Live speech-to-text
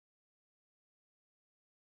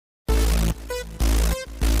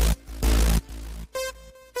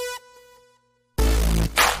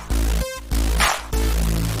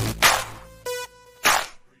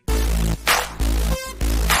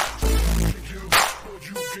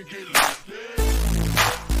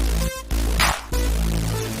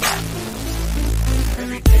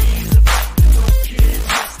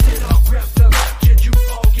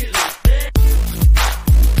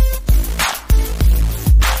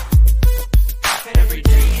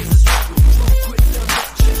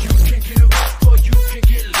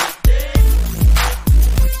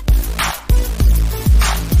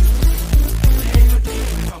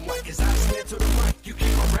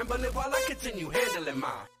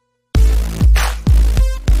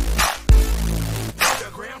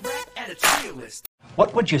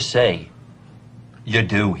What would you say you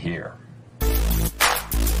do here?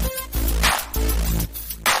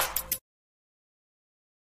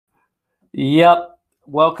 Yep.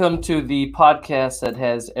 Welcome to the podcast that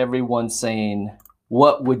has everyone saying,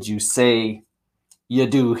 what would you say you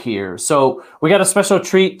do here? So we got a special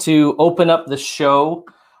treat to open up the show.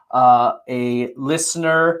 A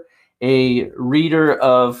listener, a reader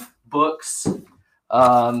of books,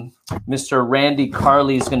 Mr. Randy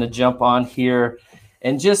Carley is going to jump on here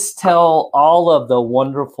and just tell all of the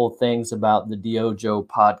wonderful things about the Dojo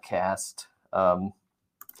podcast.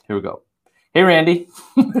 Here we go. Hey, Randy.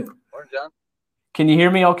 Morning, John. Can you hear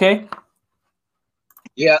me okay?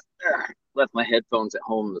 Yeah. Left my headphones at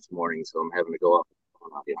home this morning, so I'm having to go up.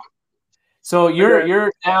 Yeah. So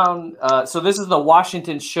you're down. So this is the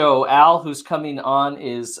Washington show. Al, who's coming on,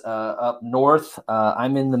 is up north.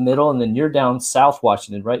 I'm in the middle, and then you're down south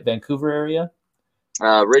Washington, right? Vancouver area?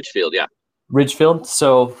 Ridgefield, yeah. Ridgefield.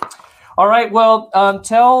 So, all right. Well,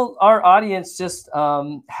 tell our audience just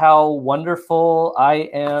how wonderful I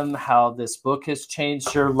am, how this book has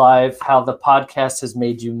changed your life, how the podcast has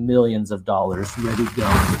made you millions of dollars. Ready to go.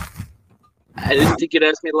 I didn't think you'd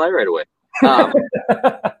ask me to lie right away.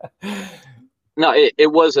 No,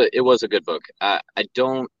 it was a good book. I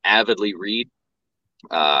don't avidly read.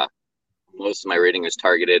 Most of my reading is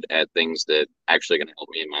targeted at things that actually going to help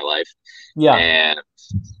me in my life. Yeah. And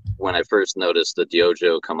when I first noticed the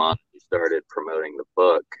Dojo come on, and started promoting the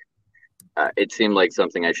book, it seemed like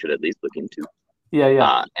something I should at least look into. Yeah,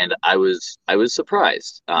 yeah. And I was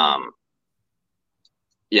surprised.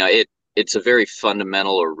 It's a very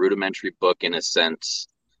fundamental or rudimentary book in a sense.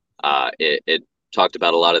 It talked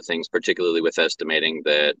about a lot of things, particularly with estimating,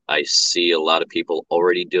 that I see a lot of people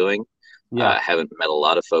already doing. Yeah. Haven't met a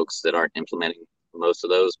lot of folks that aren't implementing most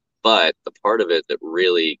of those. But the part of it that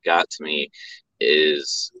really got to me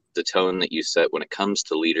is the tone that you set when it comes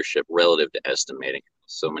to leadership relative to estimating.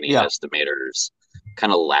 So many estimators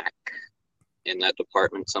kind of lack in that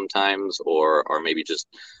department sometimes, or are maybe just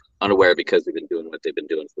unaware because they've been doing what they've been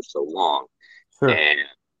doing for so long. Sure. And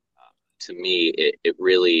to me, it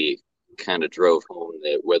really kind of drove home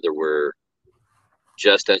that whether we're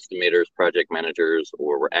just estimators, project managers,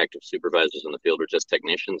 or we're active supervisors in the field, or just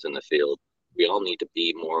technicians in the field, we all need to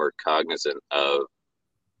be more cognizant of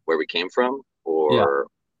where we came from, or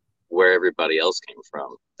where everybody else came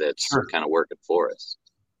from that's kind of working for us.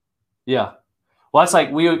 Yeah. Well, that's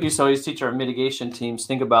like we used to always teach our mitigation teams,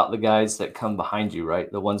 think about the guys that come behind you,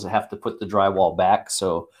 right? The ones that have to put the drywall back.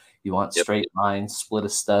 So you want straight lines, split a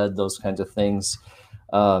stud, those kinds of things.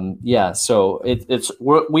 So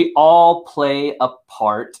we all play a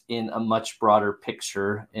part in a much broader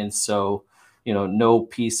picture. And so, no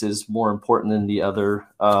piece is more important than the other.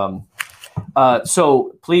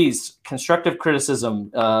 So please, constructive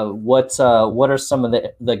criticism. What are some of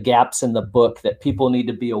the gaps in the book that people need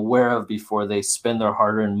to be aware of before they spend their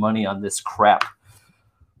hard-earned money on this crap?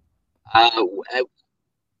 I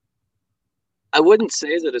wouldn't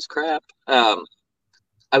say that it's crap.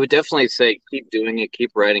 I would definitely say keep doing it,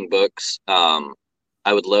 keep writing books. I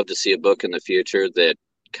would love to see a book in the future that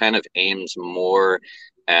kind of aims more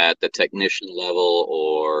at the technician level,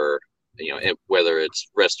 or whether it's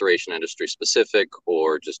restoration industry specific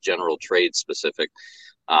or just general trade specific,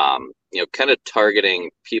 kind of targeting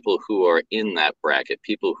people who are in that bracket,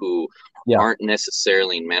 people who aren't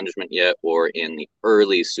necessarily in management yet or in the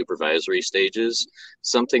early supervisory stages,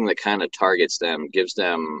 something that kind of targets them, gives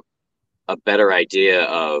them a better idea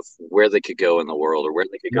of where they could go in the world or where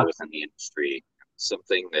they could go within the industry,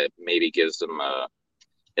 something that maybe gives them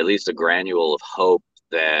at least a granule of hope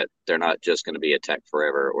that they're not just going to be a tech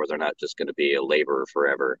forever, or they're not just going to be a laborer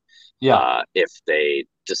forever. If they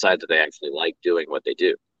decide that they actually like doing what they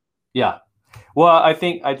do. Yeah. Well, I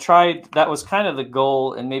think I tried, that was kind of the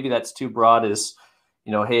goal, and maybe that's too broad, is,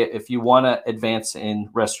 hey, if you want to advance in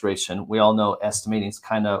restoration, we all know estimating is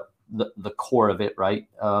kind of the core of it, right?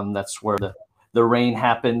 That's where the rain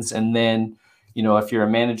happens. And then, if you're a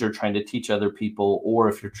manager trying to teach other people, or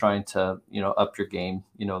if you're trying to, up your game,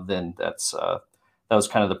 then that was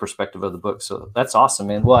kind of the perspective of the book. So that's awesome,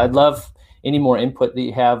 man. Well, I'd love any more input that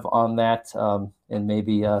you have on that, and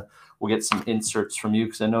maybe we'll get some inserts from you,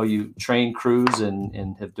 because I know you train crews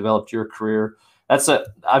and have developed your career. I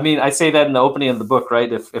say that in the opening of the book,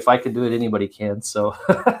 right? If I can do it, anybody can. So,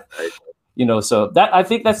 so that, I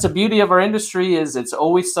think that's the beauty of our industry, is it's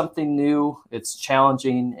always something new. It's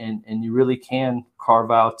challenging, and you really can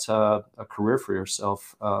carve out a career for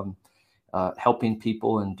yourself, helping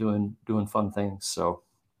people and doing fun things. So,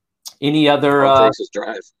 any other? All it takes is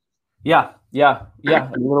drive. Yeah, a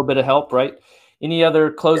little bit of help, right? Any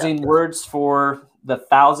other closing words for the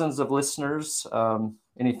thousands of listeners?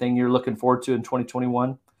 Anything you're looking forward to in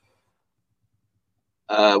 2021?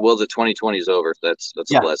 Well, the 2020 is over. That's a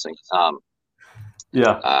blessing. I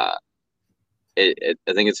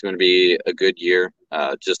think it's going to be a good year.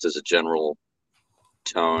 Just as a general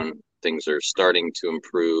tone, things are starting to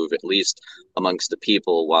improve, at least amongst the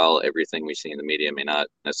people, while everything we see in the media may not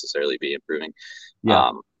necessarily be improving.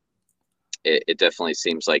 It definitely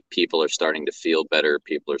seems like people are starting to feel better.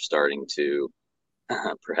 People are starting to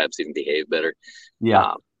perhaps even behave better.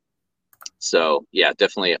 So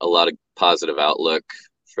definitely a lot of positive outlook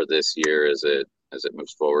for this year as it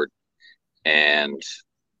moves forward. And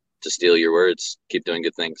to steal your words, keep doing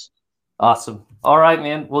good things. Awesome. All right,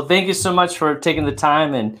 man. Well, thank you so much for taking the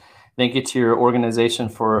time, and thank you to your organization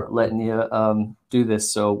for letting you do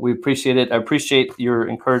this. So we appreciate it. I appreciate your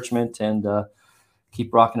encouragement, and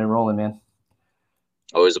keep rocking and rolling, man.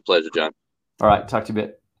 Always a pleasure, John. All right. Talk to you a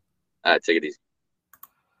bit. All right. Take it easy.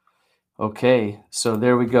 Okay. So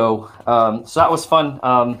there we go. So that was fun.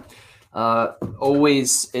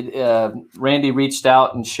 Randy reached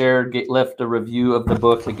out and left a review of the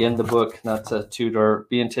book. Again, the book, Not to Toot or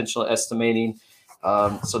Be Intentional Estimating.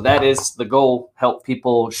 So that is the goal: help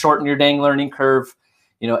people shorten your dang learning curve.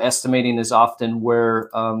 Estimating is often where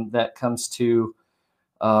that comes to,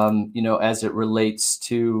 as it relates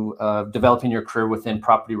to developing your career within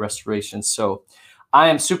property restoration. So I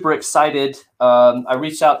am super excited. I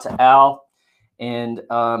reached out to Al and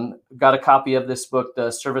got a copy of this book,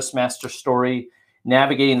 The Service Master Story,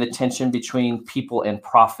 Navigating the Tension Between People and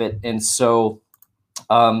Profit. And so,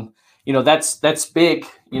 that's big.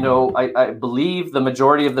 I believe the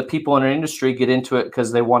majority of the people in our industry get into it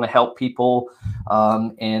because they want to help people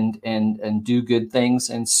and do good things.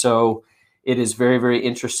 And so it is very, very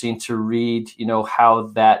interesting to read, how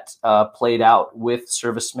that played out with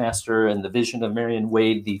Service Master and the vision of Marion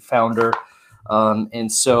Wade, the founder.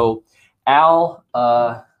 And so Al,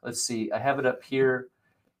 let's see, I have it up here,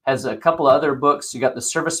 has a couple of other books. You got The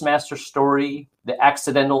Service Master Story, The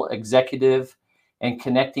Accidental Executive, and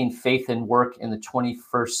Connecting Faith and Work in the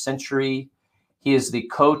 21st Century. He is the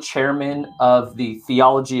co-chairman of the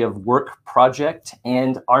Theology of Work Project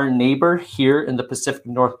and our neighbor here in the Pacific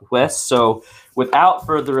Northwest. So without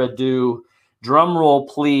further ado, drum roll,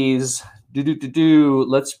 please.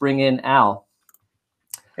 Let's bring in Al.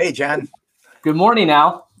 Hey, John. Good morning,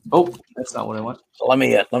 Al. Oh, that's not what I want. Let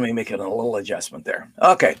me make it a little adjustment there.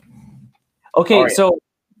 Okay. So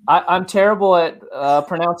I'm terrible at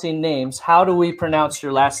pronouncing names. How do we pronounce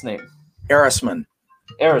your last name? Erisman.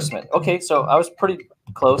 Erisman. Okay, so I was pretty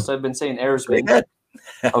close. I've been saying Erisman. Pretty good.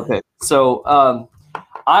 Okay, so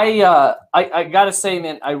I gotta say,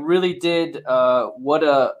 man, I really did. What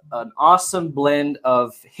an awesome blend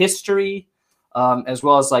of history, as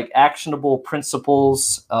well as like actionable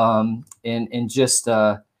principles, and just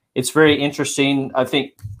it's very interesting. I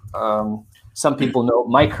think some people know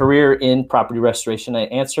my career in property restoration. I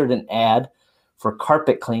answered an ad for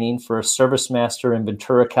carpet cleaning for a service master in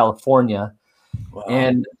Ventura, California. Wow.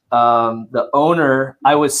 And the owner,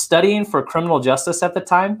 I was studying for criminal justice at the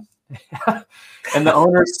time. And the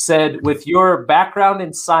owner said, with your background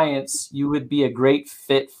in science, you would be a great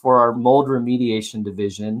fit for our mold remediation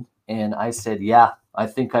division. And I said, yeah, I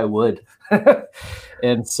think I would.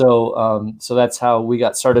 And so that's how we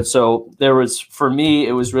got started. So for me,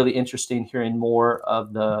 it was really interesting hearing more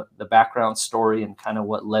of the background story and kind of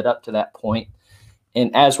what led up to that point.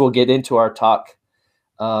 And as we'll get into our talk,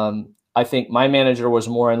 I think my manager was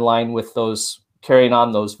more in line with those, carrying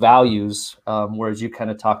on those values, whereas you kind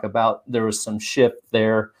of talk about there was some shift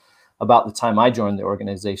there about the time I joined the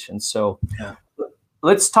organization. So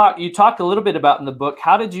let's talk. You talk a little bit about in the book.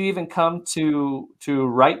 How did you even come to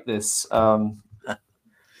write this?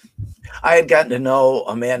 I had gotten to know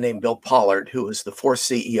a man named Bill Pollard, who was the fourth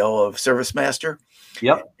CEO of Service Master.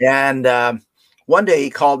 Yep. And one day he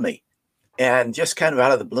called me, and just kind of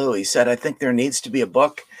out of the blue, he said, I think there needs to be a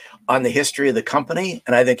book on the history of the company,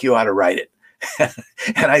 and I think you ought to write it.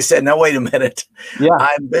 And I said, no, wait a minute. Yeah.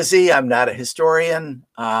 I'm busy. I'm not a historian.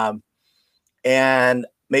 And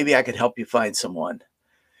maybe I could help you find someone.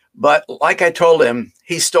 But like I told him,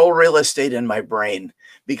 he stole real estate in my brain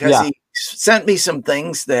because he sent me some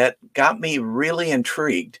things that got me really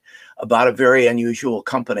intrigued about a very unusual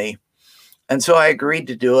company. And so I agreed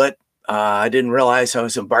to do it. I didn't realize I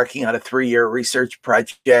was embarking on a 3-year research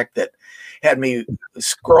project that had me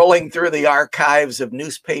scrolling through the archives of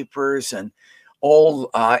newspapers and old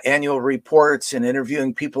annual reports and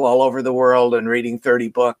interviewing people all over the world and reading 30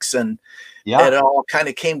 books. And it all kind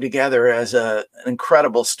of came together as an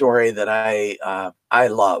incredible story that I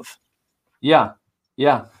love. Yeah.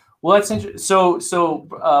 Yeah. Well, that's interesting.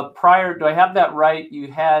 So prior, do I have that right?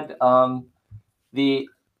 You had the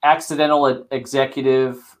Accidental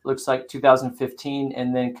Executive, looks like 2015,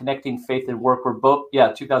 and then Connecting Faith and Work were both,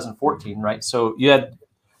 2014, right? So you had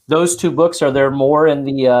those 2 books. Are there more in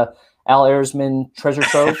the Al Erisman treasure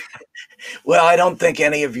trove? Well, I don't think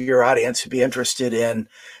any of your audience would be interested in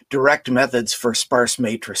direct methods for sparse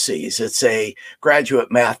matrices. It's a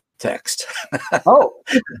graduate math text. Oh,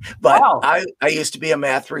 but wow. I used to be a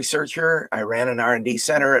math researcher. I ran an R&D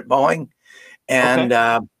center at Boeing, and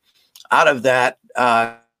out of that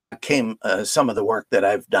came some of the work that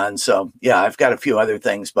I've done. So yeah, I've got a few other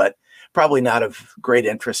things, but probably not of great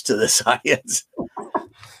interest to this audience.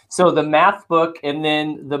 So the math book, and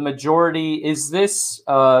then the majority is this.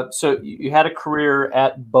 So you had a career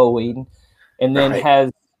at Boeing, and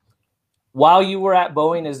then while you were at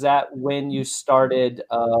Boeing, is that when you started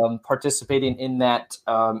participating in that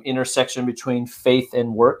intersection between faith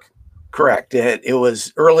and work? Correct. It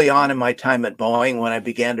was early on in my time at Boeing when I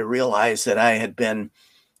began to realize that I had been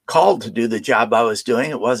called to do the job I was doing.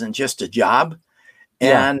 It wasn't just a job.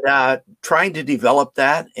 And trying to develop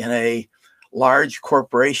that in a large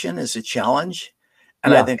corporation is a challenge.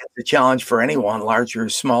 And I think it's a challenge for anyone, large or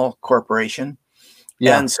small corporation.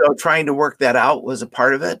 And so trying to work that out was a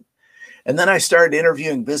part of it. And then I started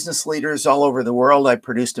interviewing business leaders all over the world. I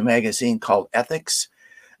produced a magazine called Ethics,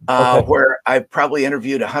 where I probably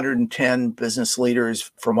interviewed 110 business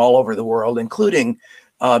leaders from all over the world, including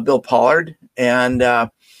Bill Pollard. And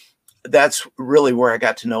that's really where I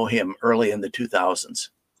got to know him early in the 2000s.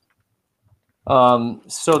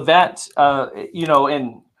 So that,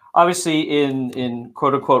 and obviously in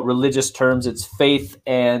quote unquote religious terms, it's faith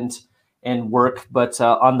and work, but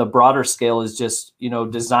on the broader scale is just,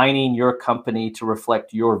 designing your company to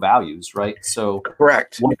reflect your values, right? So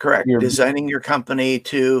correct. Designing your company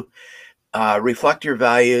to reflect your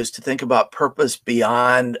values, to think about purpose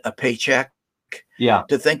beyond a paycheck,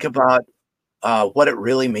 to think about what it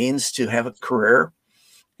really means to have a career.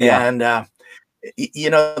 And the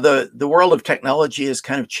world of technology has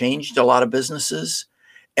kind of changed a lot of businesses.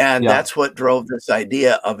 And that's what drove this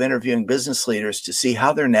idea of interviewing business leaders to see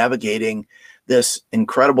how they're navigating this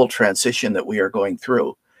incredible transition that we are going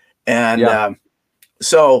through. And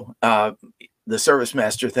so the Service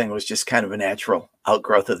Master thing was just kind of a natural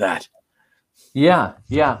outgrowth of that. Yeah.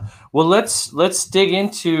 Well, let's dig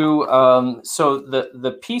into so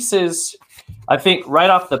the pieces. I think right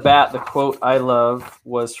off the bat, the quote I love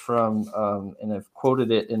was from, and I've quoted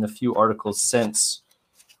it in a few articles since,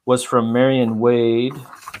 was from Marion Wade.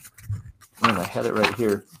 And I had it right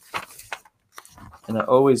here. And I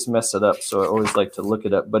always mess it up, so I always like to look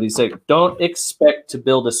it up. But he said, don't expect to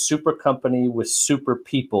build a super company with super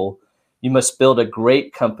people. You must build a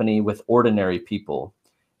great company with ordinary people.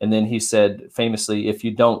 And then he said famously, if you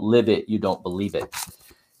don't live it, you don't believe it.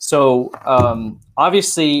 So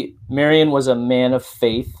obviously, Marion was a man of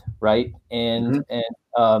faith, right? And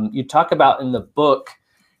you talk about in the book,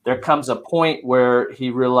 there comes a point where he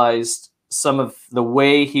realized some of the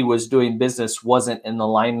way he was doing business wasn't in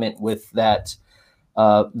alignment with that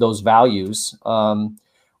those values.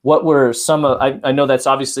 What were some of? I know that's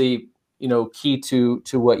obviously key to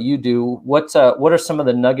what you do. What are some of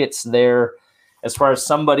the nuggets there, as far as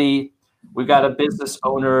somebody? We've got a business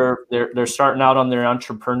owner. They're starting out on their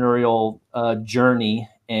entrepreneurial journey,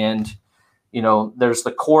 and there's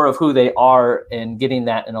the core of who they are, and getting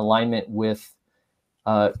that in alignment with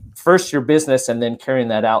first your business, and then carrying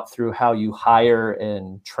that out through how you hire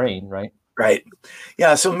and train, right? Right.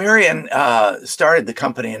 Yeah. So Marion started the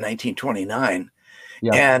company in 1929,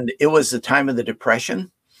 and it was the time of the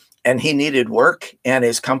Depression, and he needed work, and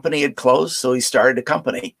his company had closed, so he started a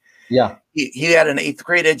company. Yeah. He had an 8th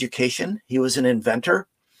grade education. He was an inventor,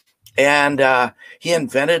 and he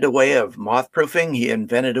invented a way of moth-proofing. He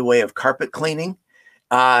invented a way of carpet cleaning.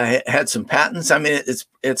 Had some patents. I mean,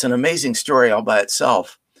 it's an amazing story all by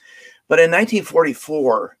itself. But in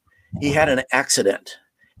 1944, he had an accident,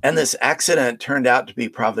 and this accident turned out to be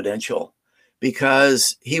providential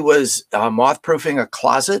because he was moth-proofing a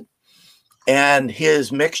closet, and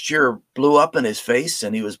his mixture blew up in his face,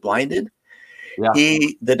 and he was blinded. Yeah.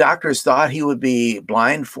 The doctors thought he would be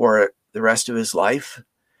blind for the rest of his life.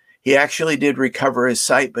 He actually did recover his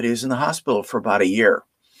sight, but he was in the hospital for about a year.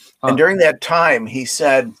 And during that time, he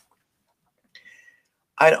said,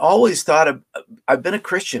 I've been a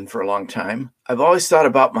Christian for a long time. I've always thought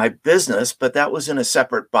about my business, but that was in a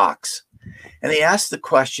separate box. And he asked the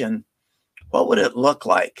question, what would it look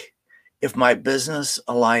like if my business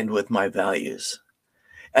aligned with my values?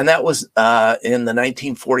 And that was in the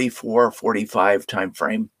 1944-45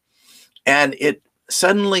 timeframe. And it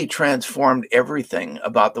suddenly transformed everything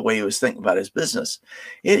about the way he was thinking about his business.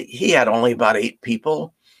 He had only about 8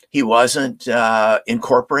 people. He wasn't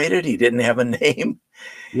incorporated. He didn't have a name.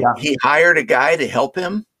 Yeah. He hired a guy to help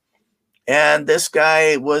him. And this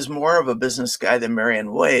guy was more of a business guy than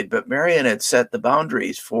Marion Wade, but Marion had set the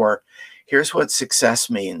boundaries for, here's what success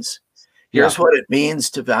means. Here's what it means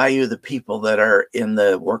to value the people that are in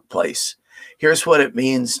the workplace. Here's what it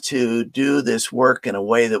means to do this work in a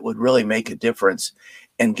way that would really make a difference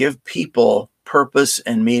and give people purpose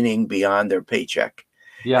and meaning beyond their paycheck.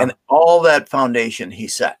 Yeah. And all that foundation he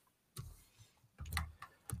set.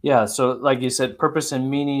 Yeah. So like you said, purpose and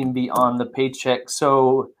meaning beyond the paycheck.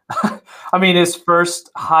 So, I mean, his first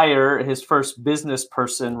hire, his first business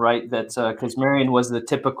person, right? That's because Marion was the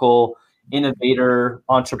typical innovator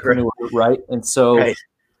entrepreneur, right? And so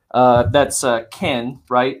that's Ken,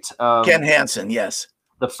 right? Ken Hansen, yes.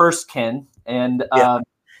 The first Ken. And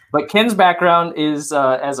but Ken's background is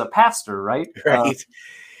as a pastor, right? Right.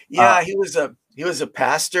 He was a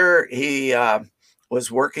pastor. He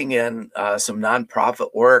was working in some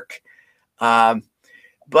nonprofit work.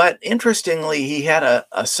 But interestingly, he had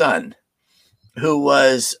a son who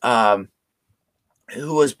was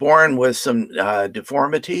born with some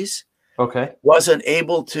deformities. Okay. Wasn't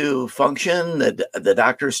able to function. The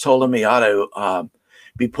doctors told him he ought to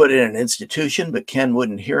be put in an institution, but Ken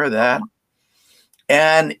wouldn't hear that.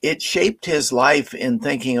 And it shaped his life in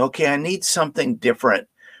thinking, okay, I need something different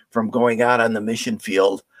from going out on the mission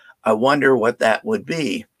field. I wonder what that would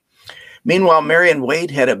be. Meanwhile, Marion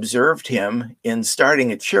Wade had observed him in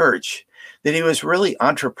starting a church, that he was really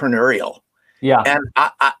entrepreneurial. Yeah. And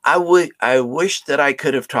I wish that I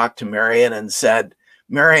could have talked to Marion and said,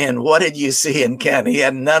 Marion, what did you see in Ken? He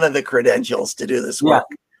had none of the credentials to do this work.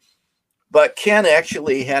 Yeah. But Ken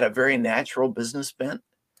actually had a very natural business bent.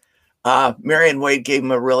 Marion Wade gave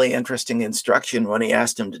him a really interesting instruction when he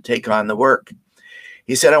asked him to take on the work.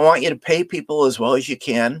 He said, I want you to pay people as well as you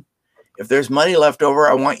can. If there's money left over,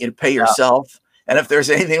 I want you to pay yourself. And if there's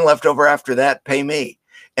anything left over after that, pay me.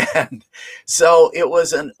 And so it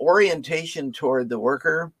was an orientation toward the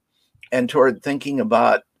worker and toward thinking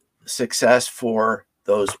about success for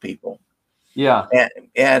those people. Yeah.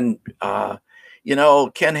 And you know,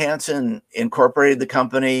 Ken Hansen incorporated the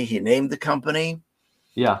company. He named the company.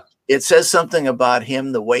 Yeah. It says something about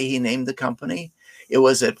him, the way he named the company. It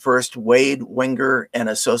was at first Wade, Winger, and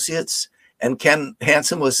Associates. And Ken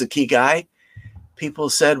Hansen was the key guy. People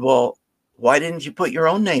said, well, why didn't you put your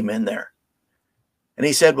own name in there? And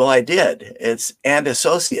he said, well, I did. It's and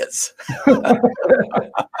Associates.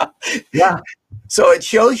 Yeah. So it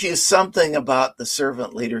shows you something about the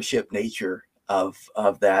servant leadership nature of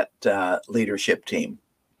that leadership team.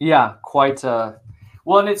 Yeah, quite.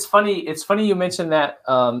 Well, and it's funny you mentioned that,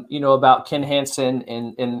 you know, about Ken Hansen,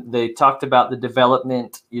 and they talked about the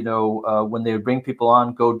development, you know, when they would bring people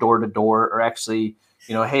on, go door to door, or actually,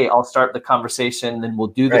 you know, hey, I'll start the conversation, then we'll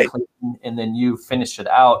do the cleaning, and then you finish it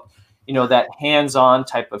out. You know, that hands-on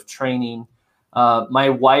type of training. My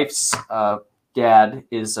wife's dad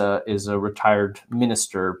is a retired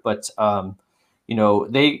minister, but you know,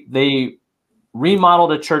 they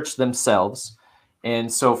remodeled a church themselves.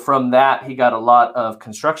 And so from that, he got a lot of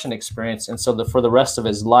construction experience. And so for the rest of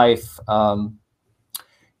his life,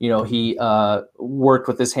 you know, he worked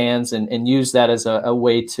with his hands and used that as a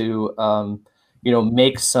way to, you know,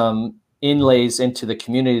 make some inlays into the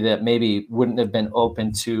community that maybe wouldn't have been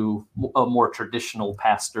open to a more traditional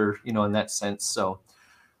pastor, you know, in that sense. So,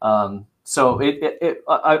 I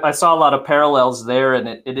saw a lot of parallels there, and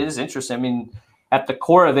it is interesting. I mean, at the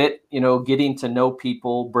core of it, you know, getting to know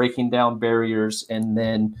people, breaking down barriers, and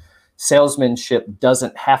then salesmanship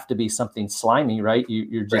doesn't have to be something slimy, right?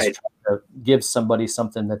 You're just trying to give somebody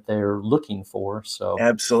something that they're looking for. So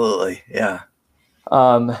absolutely, yeah.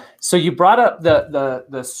 So you brought up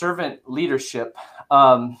the servant leadership.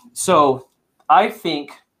 So I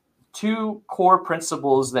think 2 core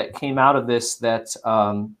principles that came out of this that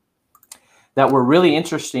were really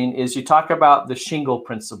interesting is you talk about the shingle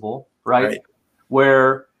principle, right?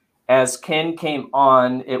 Where as Ken came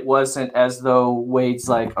on, it wasn't as though Wade's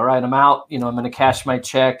like, all right, I'm out, you know, I'm going to cash my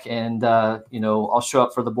check and, you know, I'll show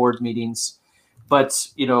up for the board meetings. but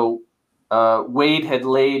Wade had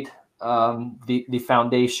laid the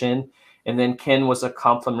foundation, and then Ken was a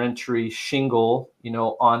complementary shingle,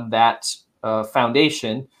 on that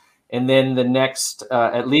foundation. And then the next,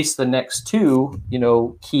 at least the next two,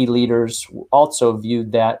 key leaders also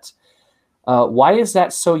viewed that. Why is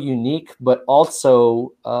that so unique, but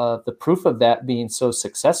also the proof of that being so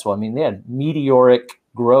successful? I mean, they had meteoric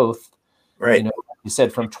growth, Right. You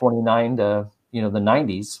said from 29 to, the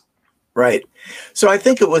 90s. Right. So I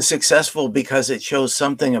think it was successful because it shows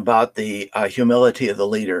something about the humility of the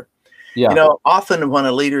leader. Yeah. Often when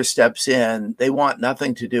a leader steps in, they want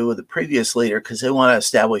nothing to do with the previous leader because they want to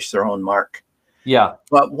establish their own mark. Yeah.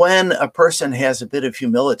 But when a person has a bit of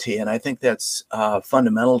humility, and I think that's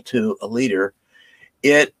fundamental to a leader,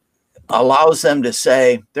 it allows them to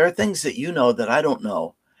say, there are things that you know that I don't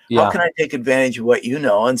know. Yeah. How can I take advantage of what you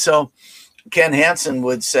know? And so Ken Hansen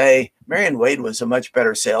would say, Marion Wade was a much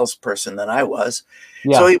better salesperson than I was.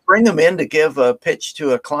 Yeah. So he'd bring him in to give a pitch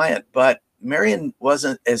to a client, but Marion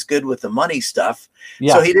wasn't as good with the money stuff.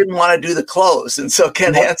 Yeah. So he didn't want to do the close. And so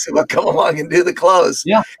Ken Hansen would come along and do the close.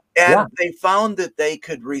 Yeah. And they found that they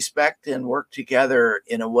could respect and work together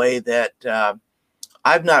in a way that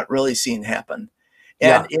I've not really seen happen.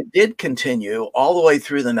 And it did continue all the way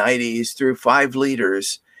through the 90s, through 5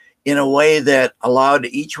 leaders, in a way that allowed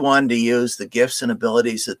each one to use the gifts and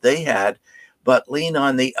abilities that they had, but lean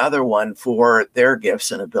on the other one for their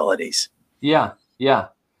gifts and abilities. Yeah. Yeah.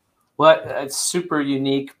 Well, it's super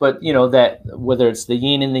unique, but that whether it's the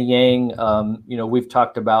yin and the yang, we've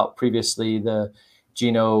talked about previously the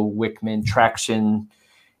Gino Wickman traction,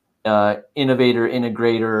 innovator,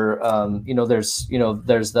 integrator,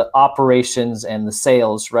 there's the operations and the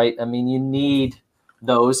sales, right? I mean, you need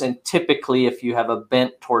those. And typically if you have a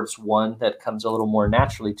bent towards one that comes a little more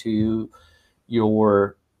naturally to you,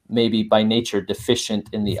 you're maybe by nature deficient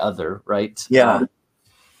in the other, right? Yeah.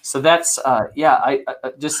 So that's, I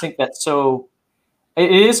just think that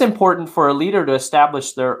it is important for a leader to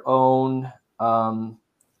establish their own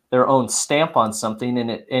stamp on something.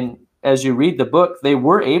 And as you read the book, they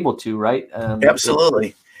were able to, right?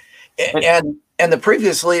 Absolutely. And the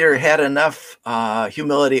previous leader had enough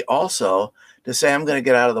humility also to say, I'm going to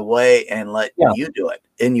get out of the way and let you do it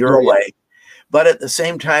in your way. But at the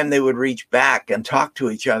same time, they would reach back and talk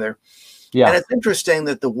to each other. Yeah. And it's interesting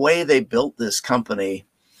that the way they built this company,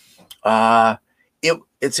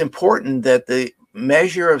 it's important that the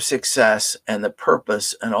measure of success and the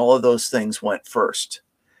purpose and all of those things went first.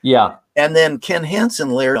 Yeah. And then Ken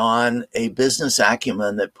Hansen layered on a business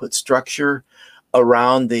acumen that put structure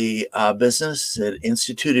around the business, that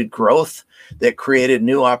instituted growth, that created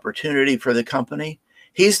new opportunity for the company.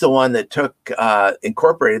 He's the one that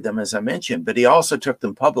incorporated them, as I mentioned, but he also took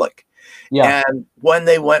them public. Yeah. And when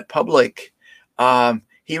they went public,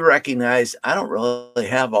 he recognized, I don't really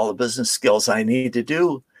have all the business skills I need to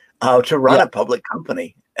do to run a public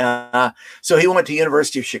company. So he went to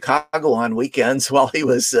University of Chicago on weekends while he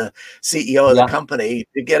was CEO of the company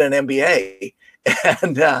to get an MBA.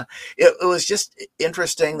 And it was just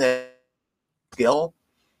interesting, that skill.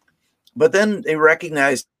 But then they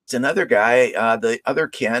recognized another guy, the other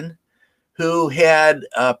Ken, who had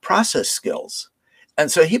process skills.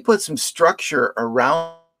 And so he put some structure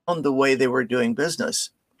around the way they were doing business.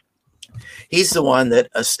 He's the one that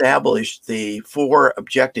established the 4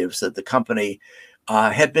 objectives that the company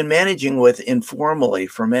had been managing with informally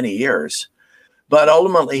for many years. But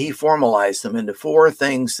ultimately, he formalized them into 4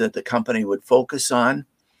 things that the company would focus on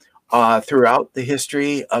throughout the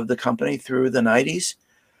history of the company through the 90s.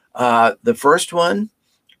 The first one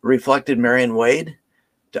reflected Marion Wade,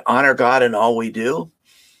 to honor God in all we do.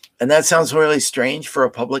 And that sounds really strange for a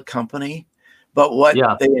public company. But what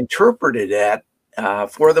they interpreted it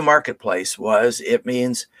for the marketplace was, it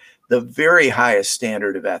means the very highest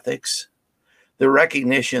standard of ethics, the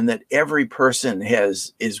recognition that every person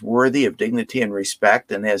is worthy of dignity and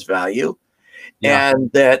respect and has value,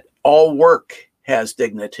 and that all work has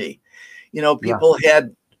dignity. People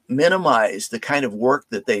had minimized the kind of work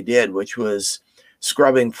that they did, which was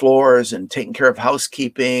scrubbing floors and taking care of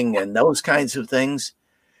housekeeping and those kinds of things.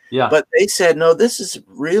 Yeah. But they said, no, this is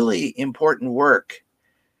really important work.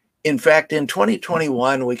 In fact, in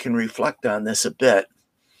 2021, we can reflect on this a bit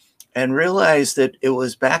and realize that it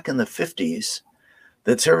was back in the 50s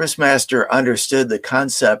that ServiceMaster understood the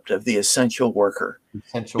concept of the essential worker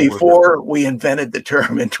before we invented the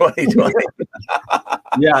term in 2020.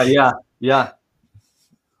 Yeah.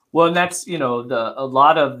 Well, and that's, a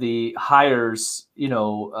lot of the hires,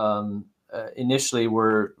 initially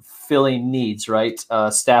were filling needs, right?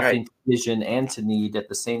 Staffing, vision, and to need at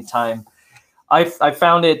the same time. I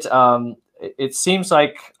found it, it seems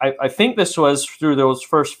like I think this was through those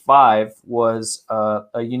first 5 was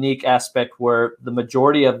a unique aspect where the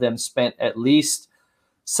majority of them spent at least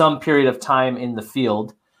some period of time in the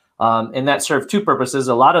field. And that served 2 purposes.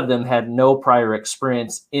 A lot of them had no prior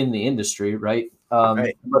experience in the industry, right?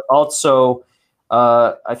 Right. But also,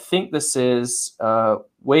 I think this is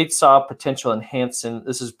Wade saw potential enhancing.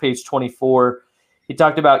 This is page 24. He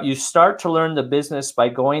talked about you start to learn the business by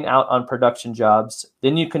going out on production jobs.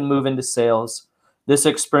 Then you can move into sales. This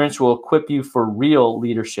experience will equip you for real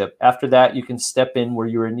leadership. After that, you can step in where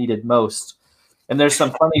you are needed most. And there's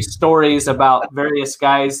some funny stories about various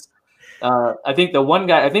guys. I think the one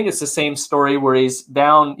guy, I think it's the same story where he's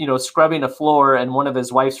down, scrubbing a floor, and one of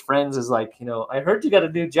his wife's friends is like, I heard you got a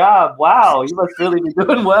new job. Wow, you must really be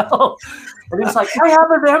doing well. And he's like, I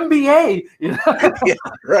have an MBA. Yeah,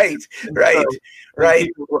 right.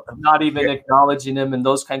 People not even acknowledging him and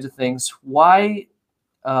those kinds of things. Why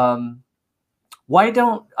don't,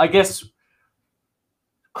 I guess,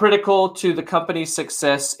 critical to the company's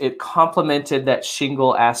success, it complemented that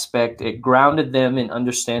shingle aspect. It grounded them in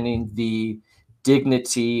understanding the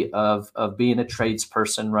dignity of being a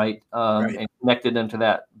tradesperson, right? And connected them to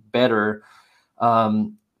that better.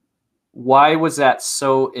 Why was that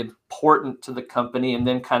so important to the company? And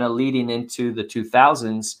then kind of leading into the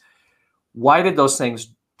 2000s, why did those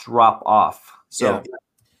things drop off? So,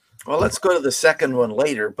 well, let's go to the second one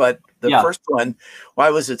later. But the first one, why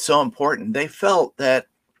was it so important? They felt that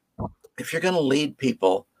if you're going to lead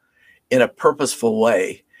people in a purposeful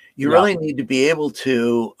way, you really need to be able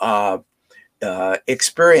to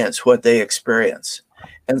experience what they experience.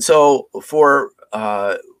 And so for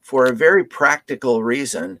a very practical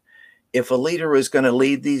reason, if a leader was going to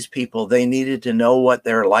lead these people, they needed to know what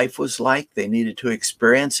their life was like. They needed to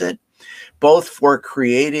experience it, both for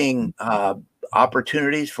creating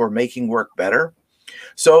opportunities for making work better.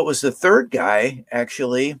 So it was the third guy,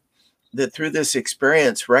 actually, that through this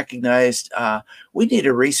experience recognized we need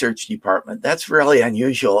a research department. That's really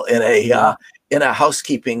unusual in a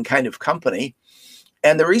housekeeping kind of company.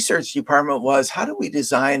 And the research department was, how do we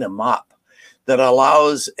design a mop that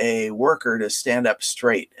allows a worker to stand up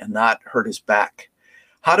straight and not hurt his back?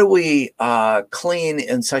 How do we clean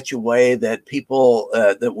in such a way that people,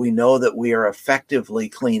 that we know that we are effectively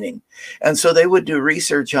cleaning? And so they would do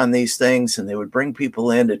research on these things, and they would bring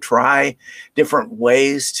people in to try different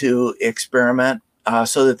ways to experiment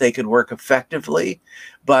so that they could work effectively,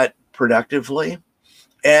 but productively.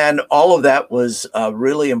 And all of that was a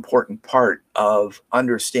really important part of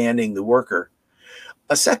understanding the worker.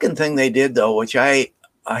 A second thing they did, though, which I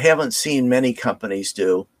haven't seen many companies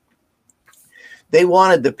do, they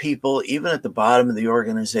wanted the people, even at the bottom of the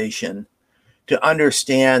organization, to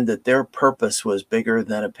understand that their purpose was bigger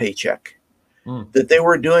than a paycheck, that they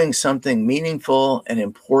were doing something meaningful and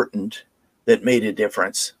important that made a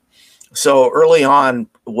difference. So early on,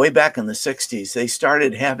 way back in the 60s, they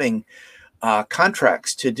started having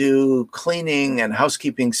contracts to do cleaning and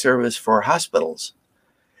housekeeping service for hospitals.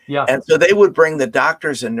 Yeah. And so they would bring the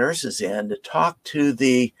doctors and nurses in to talk to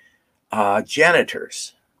the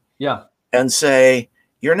janitors. Yeah. And say,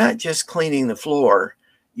 you're not just cleaning the floor,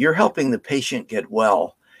 you're helping the patient get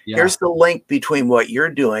well. Yeah. Here's the link between what you're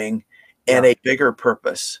doing and a bigger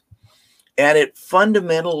purpose. And it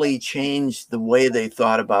fundamentally changed the way they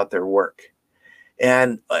thought about their work.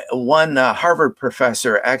 And one Harvard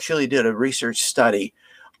professor actually did a research study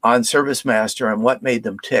on ServiceMaster and what made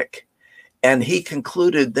them tick. And he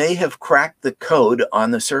concluded they have cracked the code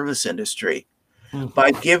on the service industry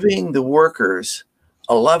by giving the workers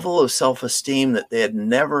a level of self-esteem that they had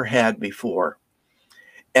never had before.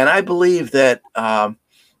 And I believe that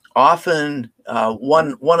often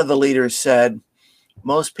one of the leaders said,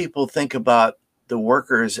 most people think about the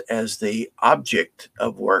workers as the object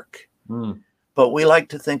of work, but we like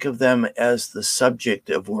to think of them as the subject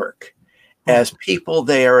of work. As people,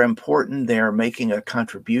 they are important. They are making a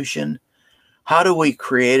contribution. How do we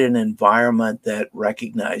create an environment that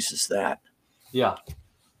recognizes that? Yeah.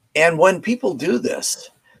 And when people do this,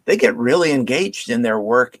 they get really engaged in their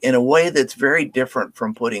work in a way that's very different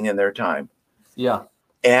from putting in their time. Yeah.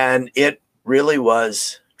 And it really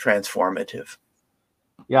was transformative.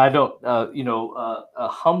 Yeah, I don't, a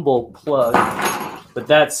humble plug, but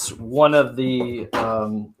that's one of the,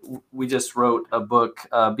 we just wrote a book,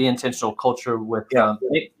 Be Intentional Culture with,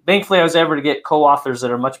 thankfully I was able to get co-authors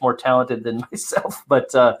that are much more talented than myself,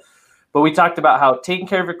 but we talked about how taking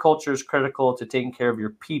care of your culture is critical to taking care of your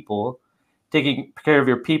people. Taking care of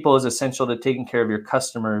your people is essential to taking care of your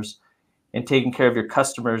customers, and taking care of your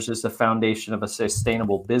customers is the foundation of a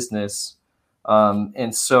sustainable business.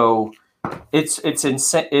 And so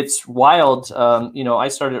It's wild. I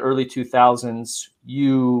started early 2000s.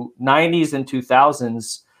 90s and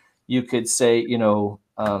 2000s, you could say,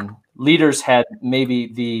 leaders had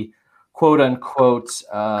maybe the quote unquote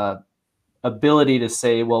ability to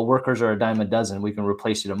say, well, workers are a dime a dozen. We can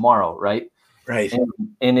replace you tomorrow, right? Right.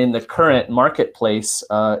 And in the current marketplace,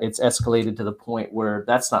 it's escalated to the point where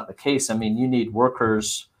that's not the case. I mean, you need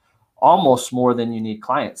workers almost more than you need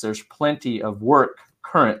clients. There's plenty of work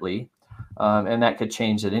currently, and that could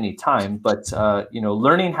change at any time. But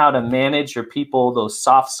learning how to manage your people, those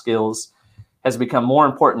soft skills, has become more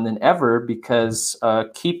important than ever, because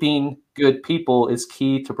keeping good people is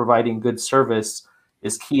key to providing good service,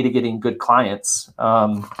 is key to getting good clients.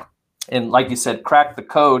 And like you said, crack the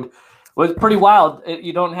code was pretty wild.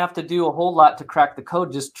 You don't have to do a whole lot to crack the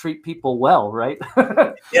code. Just treat people well, right?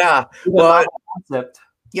 Yeah. Well, concept.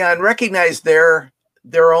 Yeah, and recognize their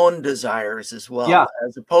own desires as well, yeah,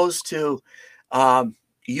 as opposed to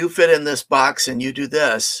you fit in this box and you do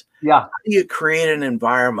this. Yeah. How do you create an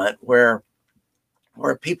environment where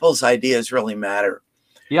people's ideas really matter?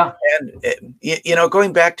 Yeah. And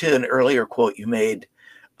going back to an earlier quote you made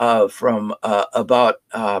from about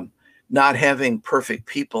not having perfect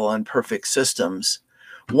people and perfect systems.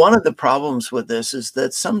 One of the problems with this is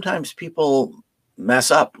that sometimes people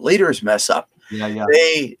mess up, leaders mess up. Yeah.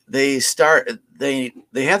 They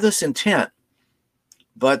have this intent,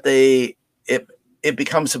 but it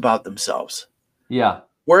becomes about themselves. Yeah.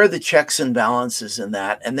 Where are the checks and balances in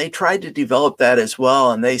that? And they tried to develop that as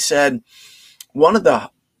well. And they said one of the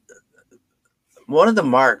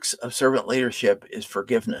marks of servant leadership is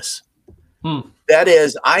forgiveness. That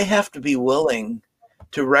is, I have to be willing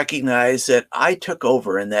to recognize that I took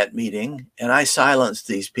over in that meeting and I silenced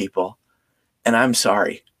these people, and I'm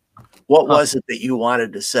sorry. What was it that you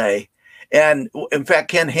wanted to say? And in fact,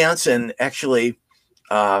 Ken Hansen actually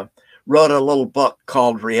wrote a little book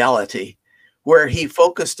called Reality, where he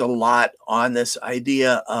focused a lot on this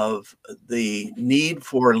idea of the need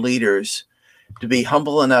for leaders to be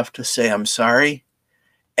humble enough to say, I'm sorry,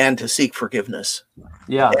 and to seek forgiveness.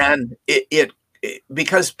 Yeah. And it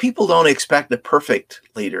because people don't expect a perfect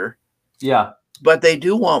leader. Yeah. But they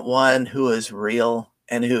do want one who is real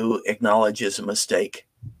and who acknowledges a mistake.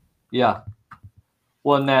 Yeah.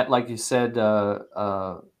 Well, and that, like you said, and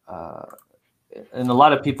a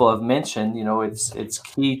lot of people have mentioned, it's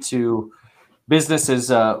key to businesses.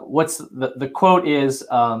 What's the quote is,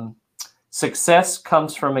 success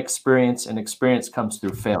comes from experience and experience comes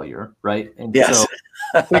through failure, right? And yes.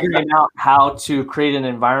 So figuring out how to create an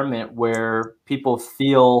environment where people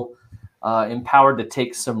feel empowered to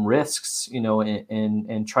take some risks,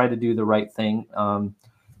 and try to do the right thing.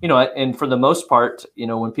 And for the most part,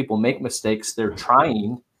 when people make mistakes, they're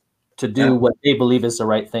trying to do what they believe is the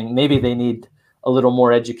right thing. Maybe they need a little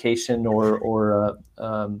more education or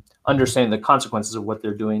understanding the consequences of what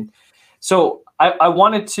they're doing. So I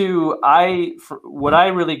wanted to, what I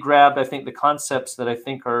really grabbed, I think the concepts that I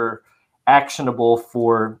think are actionable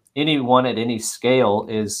for anyone at any scale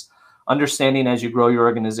is understanding as you grow your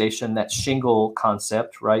organization, that shingle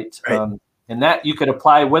concept, right? And that you could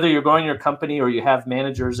apply whether you're growing your company or you have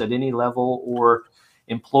managers at any level or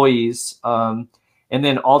employees. And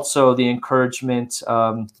then also the encouragement.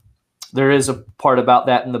 There is a part about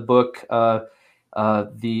that in the book.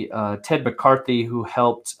 Ted McCarthy, who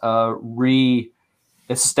helped re-establish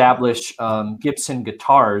Gibson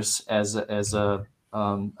Guitars as an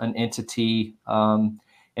entity.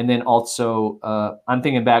 And then also, I'm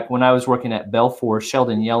thinking back when I was working at Belfour,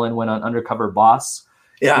 Sheldon Yellen went on Undercover Boss.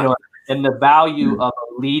 Yeah. And the value of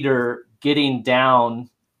a leader getting down,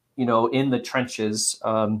 in the trenches.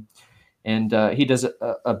 And he does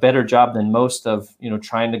a better job than most of,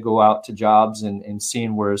 trying to go out to jobs and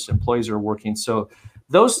seeing where his employees are working. So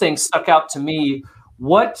those things stuck out to me.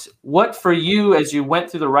 What for you, as you went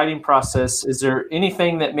through the writing process, is there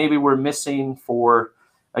anything that maybe we're missing for,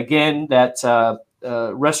 again, that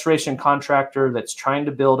restoration contractor that's trying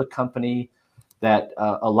to build a company that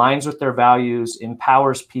aligns with their values,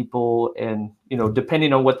 empowers people, and,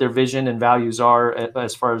 depending on what their vision and values are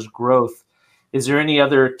as far as growth, is there any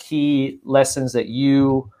other key lessons that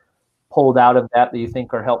you pulled out of that you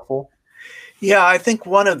think are helpful? Yeah, I think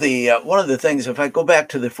one of the things, if I go back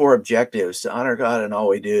to the 4 objectives, to honor God in all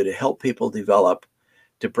we do, to help people develop,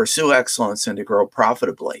 to pursue excellence, and to grow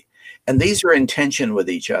profitably. And these are in tension with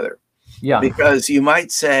each other. Yeah. Because you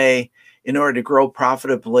might say, in order to grow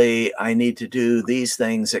profitably, I need to do these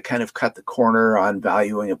things that kind of cut the corner on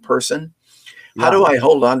valuing a person. Yeah. How do I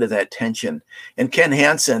hold on to that tension? And Ken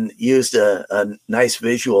Hansen used a nice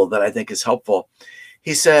visual that I think is helpful.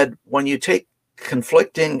 He said, when you take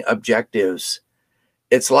conflicting objectives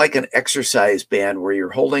it's like an exercise band where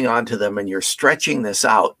you're holding on to them and you're stretching this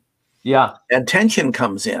out. Yeah. And tension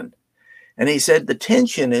comes in. And he said the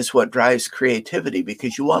tension is what drives creativity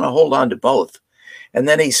because you want to hold on to both. And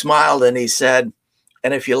then he smiled and he said,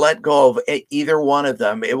 and if you let go of either one of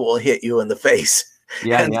them, it will hit you in the face.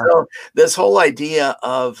 Yeah. And Yeah. so this whole idea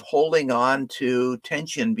of holding on to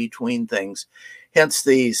tension between things, hence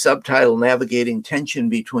the subtitle, Navigating Tension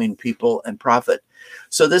Between People and Profit.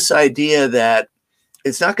 So this idea that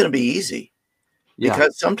it's not going to be easy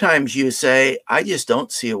because sometimes you say, I just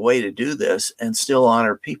don't see a way to do this and still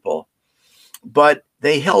honor people. But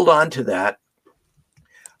they held on to that.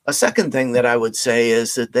 A second thing that I would say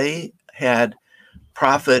is that they had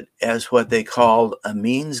profit as what they called a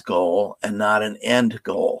means goal and not an end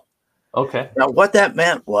goal. Okay. Now, what that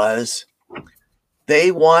meant was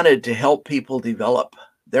they wanted to help people develop.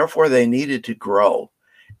 Therefore, they needed to grow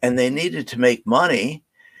and they needed to make money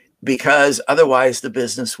because otherwise the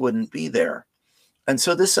business wouldn't be there. And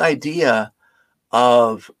so this idea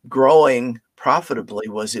of growing profitably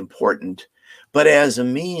was important, but as a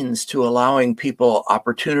means to allowing people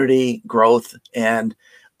opportunity, growth, and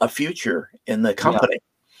a future in the company.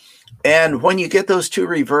 Yeah. And when you get those two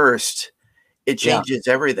reversed, it changes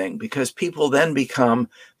everything because people then become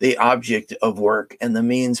the object of work and the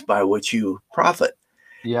means by which you profit.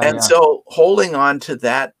 So holding on to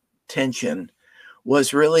that tension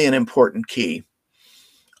was really an important key.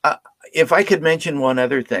 If I could mention one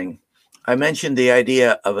other thing, I mentioned the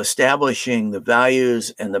idea of establishing the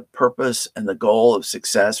values and the purpose and the goal of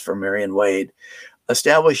success for Marion Wade,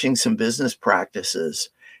 establishing some business practices,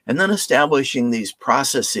 and then establishing these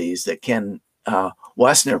processes that Ken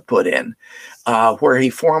Wessner put in, where he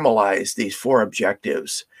formalized these 4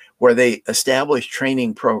 objectives, where they established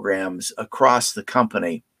training programs across the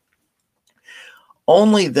company.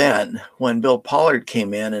 Only then, when Bill Pollard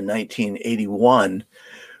came in 1981,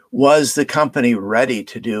 was the company ready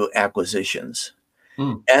to do acquisitions.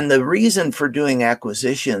 And the reason for doing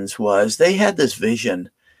acquisitions was they had this vision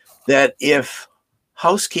that if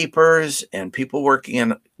housekeepers and people working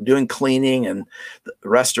in doing cleaning and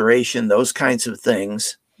restoration, those kinds of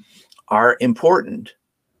things are important.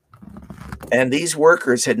 And these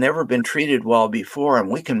workers had never been treated well before, and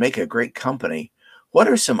we can make a great company. What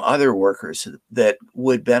are some other workers that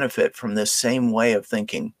would benefit from this same way of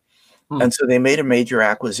thinking? And so they made a major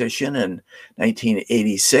acquisition in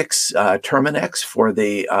 1986, Terminex for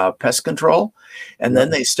the pest control. And then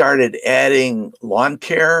they started adding lawn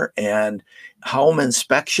care and home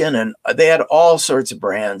inspection. And they had all sorts of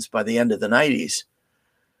brands by the end of the 90s.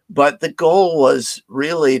 But the goal was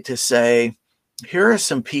really to say, here are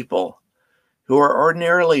some people who are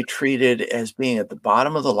ordinarily treated as being at the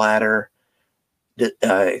bottom of the ladder,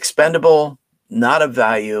 expendable, not of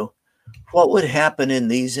value. What would happen in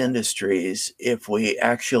these industries if we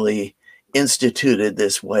actually instituted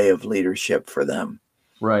this way of leadership for them?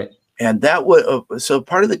 Right. And that would, so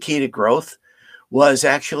part of the key to growth was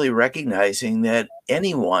actually recognizing that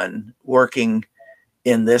anyone working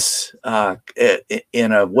in this,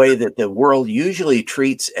 in a way that the world usually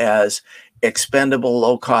treats as expendable,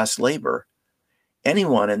 low-cost labor,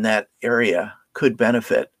 anyone in that area could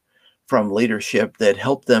benefit from leadership that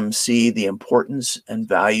helped them see the importance and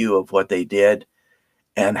value of what they did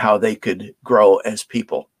and how they could grow as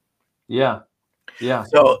people. Yeah.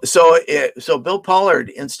 So Bill Pollard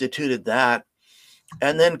instituted that.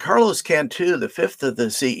 And then Carlos Cantu, the 5th of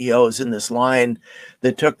the CEOs in this line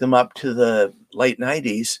that took them up to the late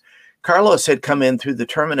 90s, Carlos had come in through the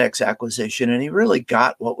Terminex acquisition, and he really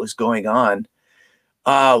got what was going on.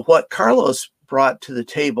 What Carlos brought to the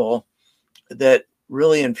table that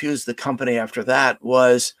really infused the company after that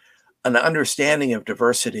was an understanding of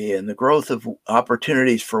diversity and the growth of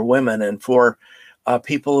opportunities for women and for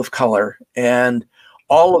people of color. And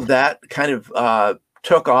all of that kind of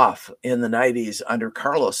took off in the 90s under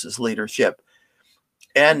Carlos's leadership.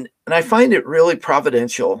 And I find it really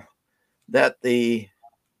providential that the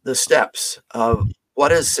steps of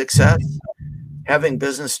what is success, having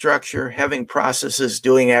business structure, having processes,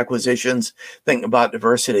 doing acquisitions, thinking about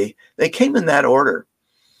diversity, they came in that order.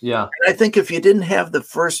 Yeah. And I think if you didn't have the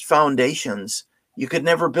first foundations, you could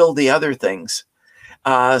never build the other things.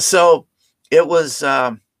 So it was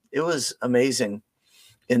amazing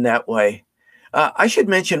in that way. I should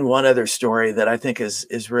mention one other story that I think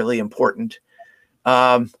is really important.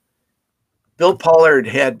 Bill Pollard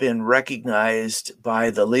had been recognized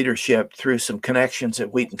by the leadership through some connections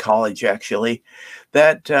at Wheaton College, actually,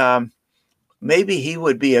 that maybe he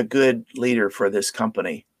would be a good leader for this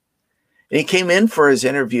company. And he came in for his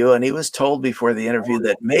interview, and he was told before the interview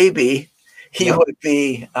that maybe he would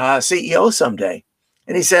be CEO someday.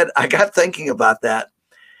 And he said, I got thinking about that.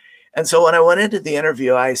 And so when I went into the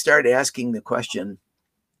interview, I started asking the question,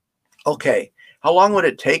 okay, how long would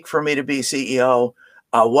it take for me to be CEO?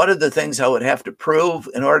 What are the things I would have to prove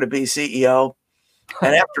in order to be CEO?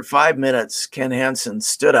 And after 5 minutes, Ken Hansen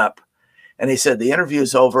stood up and he said, the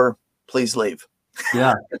interview's over. Please leave.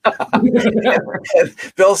 Yeah. And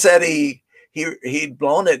Bill said he'd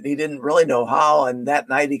blown it and he didn't really know how. And that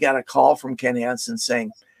night he got a call from Ken Hansen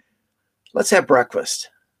saying, let's have breakfast.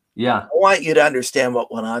 Yeah. I want you to understand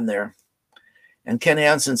what went on there. And Ken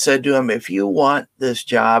Hansen said to him, if you want this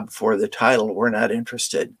job for the title, we're not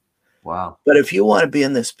interested. Wow. But if you want to be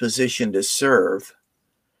in this position to serve,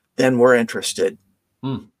 then we're interested.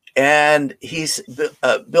 And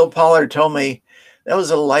Bill Pollard told me that was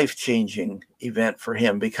a life-changing event for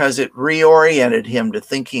him because it reoriented him to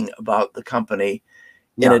thinking about the company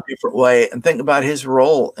in a different way and think about his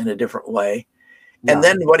role in a different way. And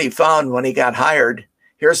then what he found when he got hired,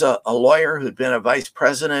 here's a lawyer who'd been a vice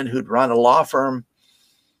president, who'd run a law firm.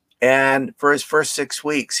 And for his first 6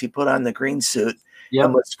 weeks, he put on the green suit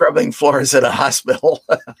and was scrubbing floors at a hospital.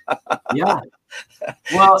 Yeah.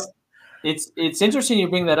 Well, it's interesting you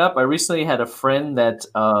bring that up. I recently had a friend that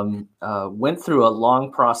went through a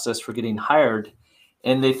long process for getting hired,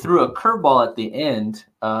 and they threw a curveball at the end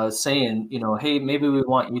saying, hey, maybe we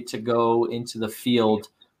want you to go into the field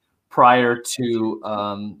prior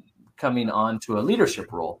to coming on to a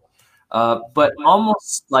leadership role, but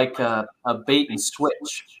almost like a bait and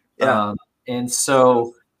switch. And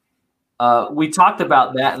so we talked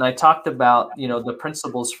about that, and I talked about, the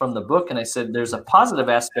principles from the book. And I said, there's a positive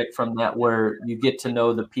aspect from that where you get to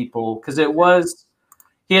know the people, because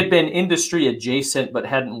he had been industry adjacent, but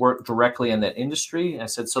hadn't worked directly in that industry. And I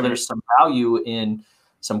said, so there's some value in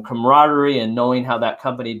some camaraderie and knowing how that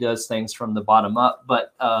company does things from the bottom up.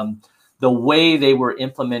 But the way they were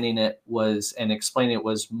implementing it and explaining it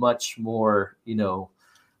was much more,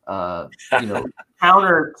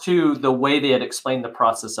 counter to the way they had explained the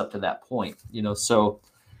process up to that point, so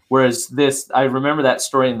whereas this, I remember that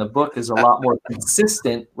story in the book is a lot more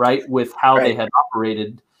consistent, right, with how they had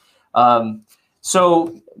operated.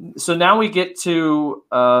 So now we get to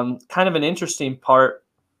kind of an interesting part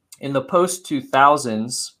in the post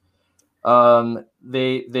 2000s.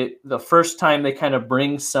 The first time they kind of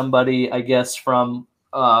bring somebody, I guess, from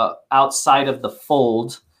outside of the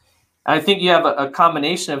fold. I think you have a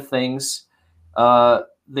combination of things.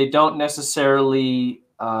 They don't necessarily,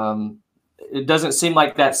 it doesn't seem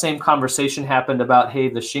like that same conversation happened about, hey,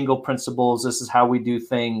 the shingle principles, this is how we do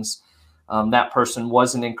things. That person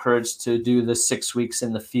wasn't encouraged to do the 6 weeks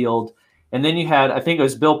in the field. And then you had, I think it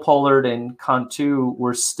was Bill Pollard and Cantu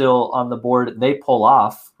were still on the board. They pull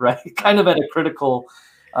off, right? Kind of at a critical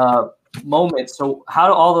moment. So how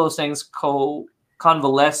do all those things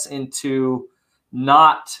convalesce into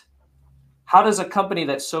how does a company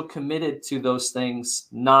that's so committed to those things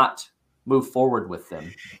not move forward with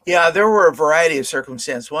them? Yeah, there were a variety of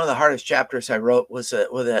circumstances. One of the hardest chapters I wrote was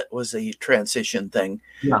the transition thing,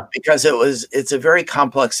 because it's a very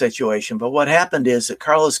complex situation. But what happened is that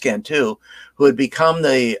Carlos Cantu, who had become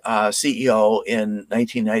the CEO in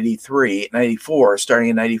 94, starting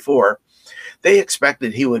in 94, they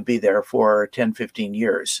expected he would be there for 10, 15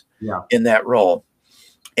 years in that role.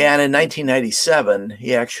 And in 1997,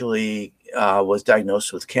 he actually was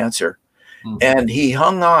diagnosed with cancer. And he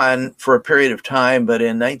hung on for a period of time, but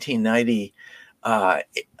in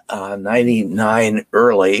 1999,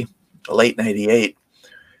 late 98,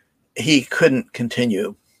 he couldn't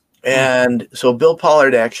continue. And so Bill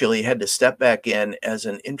Pollard actually had to step back in as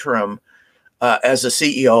an interim, as a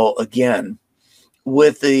CEO again,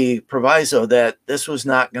 with the proviso that this was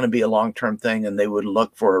not going to be a long-term thing and they would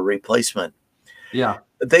look for a replacement.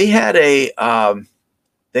 They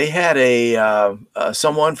had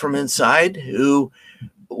someone from inside who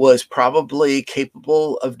was probably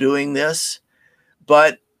capable of doing this,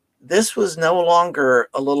 but this was no longer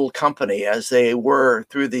a little company as they were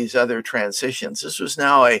through these other transitions. This was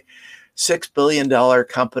now a $6 billion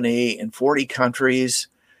company in 40 countries,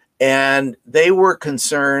 and they were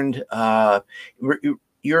concerned.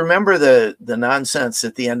 You remember the nonsense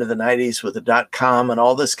at the end of the 90s with the .com and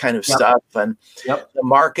all this kind of stuff, and the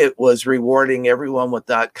market was rewarding everyone with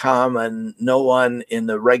 .com and no one in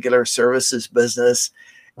the regular services business,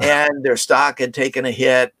 and their stock had taken a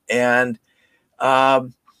hit. And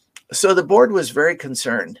so the board was very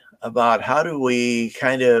concerned about how do we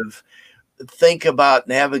kind of think about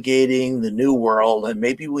navigating the new world, and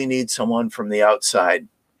maybe we need someone from the outside.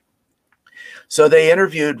 So they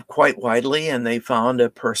interviewed quite widely, and they found a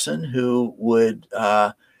person who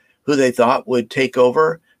they thought would take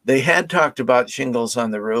over. They had talked about shingles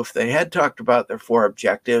on the roof. They had talked about their 4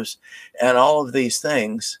 objectives and all of these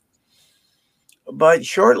things. But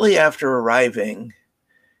shortly after arriving,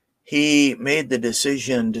 he made the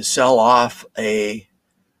decision to sell off a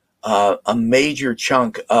major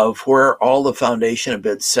chunk of where all the foundation had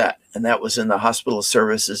been set, and that was in the hospital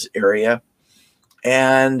services area,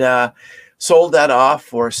 and sold that off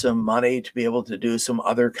for some money to be able to do some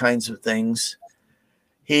other kinds of things.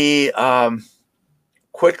 He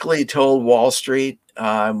quickly told Wall Street,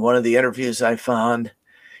 in one of the interviews I found,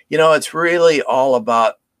 it's really all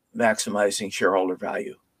about maximizing shareholder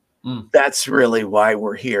value. That's really why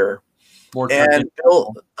we're here. And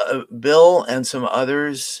Bill and some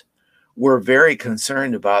others were very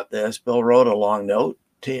concerned about this. Bill wrote a long note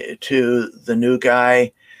to the new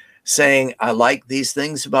guy saying, I like these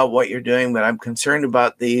things about what you're doing, but I'm concerned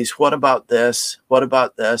about these. What about this? What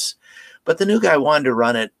about this? But the new guy wanted to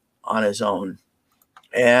run it on his own.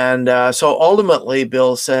 And so ultimately,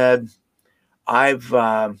 Bill said, I've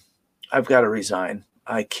got to resign.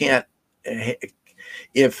 I can't.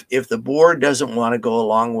 If the board doesn't want to go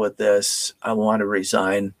along with this, I want to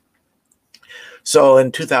resign. So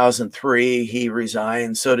in 2003, he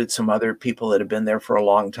resigned. So did some other people that have been there for a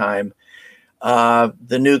long time.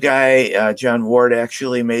 The new guy, John Ward,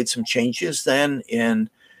 actually made some changes then in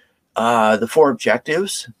the 4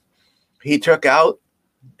 objectives. He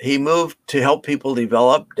moved to help people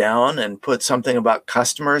develop down and put something about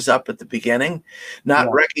customers up at the beginning,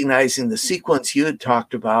 not recognizing the sequence you had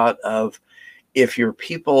talked about of, if your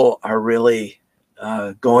people are really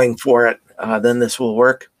going for it, then this will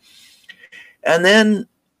work. And then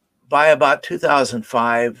by about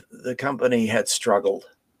 2005, the company had struggled.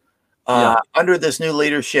 Under this new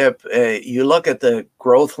leadership, you look at the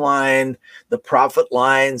growth line, the profit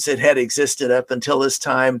lines that had existed up until this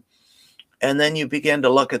time, and then you begin to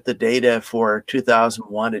look at the data for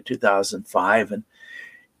 2001 to 2005, and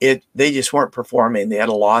they just weren't performing. They had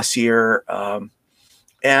a loss year.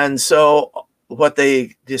 And so what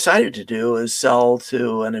they decided to do is sell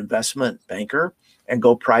to an investment banker and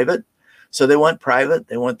go private. So they went private.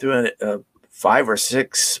 They went through 3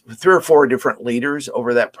 or 4 different leaders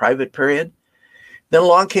over that private period. Then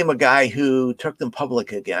along came a guy who took them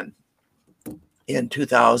public again in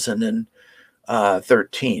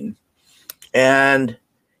 2013. And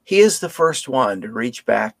he is the first one to reach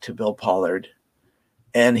back to Bill Pollard.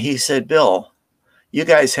 And he said, Bill, you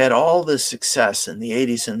guys had all this success in the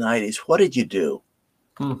 80s and 90s. What did you do?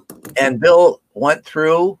 And Bill went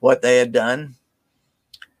through what they had done.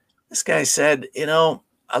 This guy said,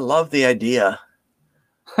 I love the idea,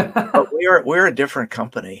 but we're a different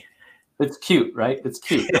company. It's cute, right? It's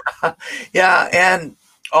cute. Yeah. And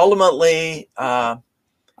ultimately,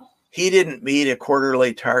 he didn't meet a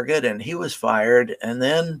quarterly target and he was fired. And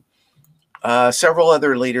then several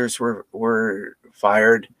other leaders were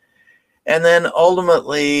fired. And then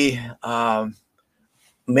ultimately,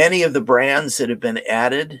 many of the brands that have been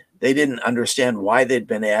added, they didn't understand why they'd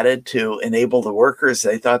been added to enable the workers.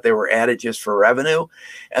 They thought they were added just for revenue.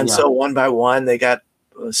 And so one by one, they got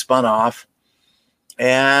spun off.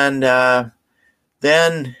 And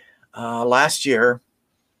then last year,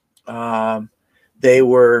 they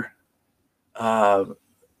were,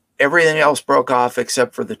 everything else broke off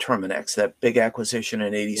except for the Terminex, that big acquisition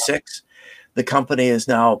in 86. The company is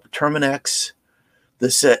now Terminex. The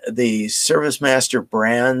ServiceMaster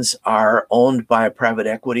brands are owned by a private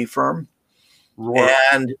equity firm.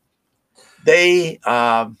 And they,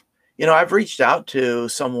 I've reached out to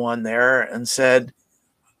someone there and said,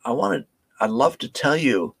 I'd love to tell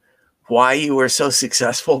you why you were so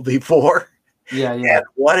successful before and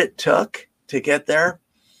what it took to get there.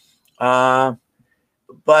 But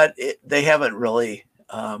they haven't really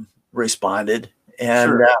responded.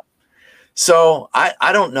 And so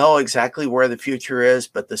I don't know exactly where the future is,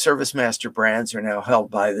 but the ServiceMaster brands are now held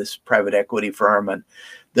by this private equity firm, and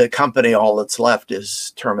the company, all that's left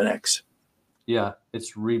is Terminex. Yeah,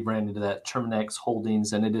 it's rebranded to that Terminex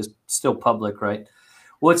Holdings, and it is still public, right?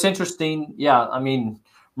 Well, it's interesting. Yeah, I mean,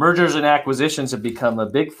 mergers and acquisitions have become a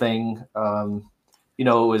big thing. It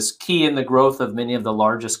was key in the growth of many of the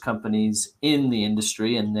largest companies in the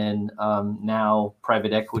industry, and then now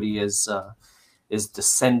private equity is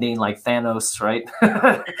descending like Thanos, right?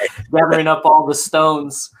 Gathering up all the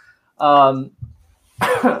stones.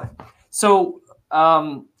 So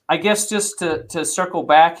I guess just to circle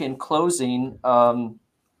back in closing,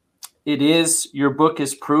 your book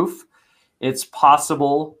is proof. It's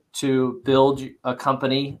possible to build a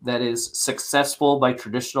company that is successful by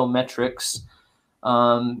traditional metrics,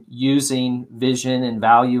 using vision and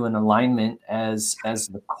value and alignment as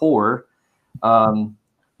the core. And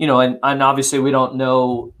obviously we don't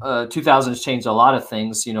know, 2000 has changed a lot of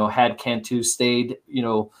things, had Cantu stayed,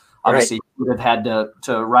 obviously you would have had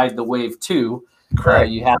to ride the wave too. Correct.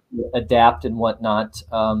 You have to adapt and whatnot.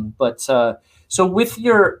 So with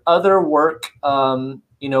your other work,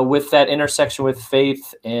 with that intersection with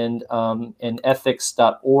faith and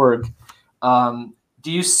ethics.org,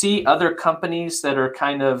 do you see other companies that are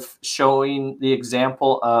kind of showing the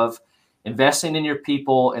example of investing in your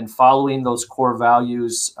people and following those core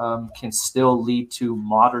values can still lead to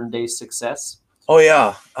modern day success? Oh,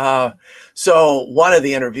 yeah. So one of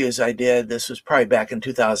the interviews I did, this was probably back in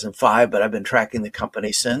 2005, but I've been tracking the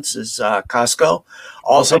company since, is Costco,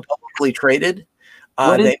 also publicly traded.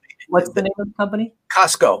 What's the name of the company?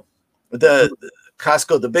 Costco.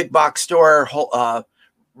 Costco, the big box store,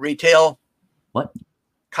 retail. What?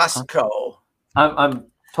 Costco. I'm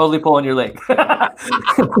totally pulling your leg.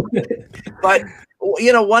 But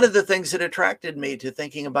one of the things that attracted me to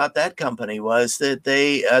thinking about that company was that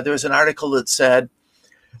there was an article that said,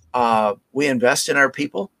 we invest in our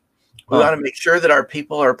people. We want to make sure that our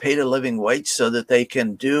people are paid a living wage so that they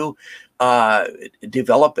can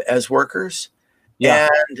develop as workers. Yeah.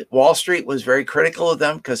 And Wall Street was very critical of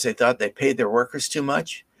them because they thought they paid their workers too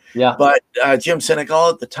much. Yeah. But Jim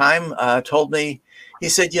Sinegal at the time told me, he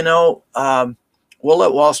said, we'll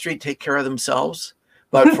let Wall Street take care of themselves.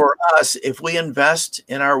 But for us, if we invest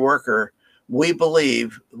in our worker, we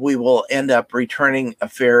believe we will end up returning a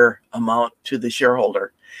fair amount to the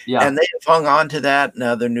shareholder. Yeah. And they have hung on to that.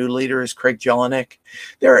 Now their new leader is Craig Jelinek.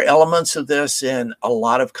 There are elements of this in a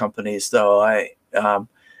lot of companies, though. I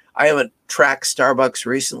haven't tracked Starbucks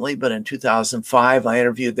recently, but in 2005, I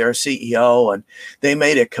interviewed their CEO, and they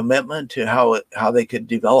made a commitment to how they could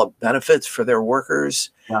develop benefits for their workers,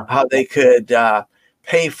 how they could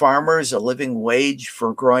pay farmers a living wage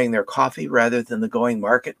for growing their coffee rather than the going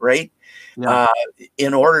market rate,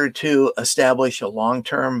 in order to establish a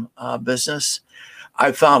long-term business.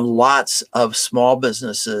 I found lots of small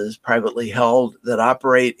businesses, privately held, that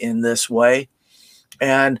operate in this way.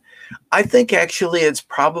 And I think actually it's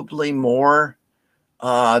probably more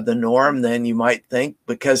the norm than you might think,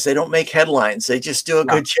 because they don't make headlines. They just do a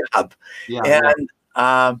good job. Yeah,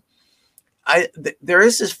 and there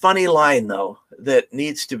is this funny line, though, that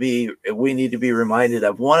we need to be reminded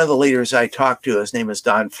of. One of the leaders I talked to, his name is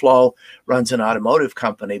Don Flo, runs an automotive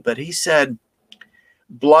company, but he said,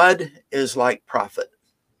 blood is like profit.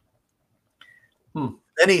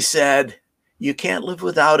 Then he said, you can't live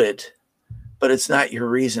without it, but it's not your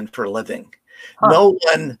reason for living. No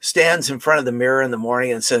one stands in front of the mirror in the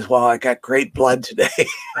morning and says, well, I got great blood today.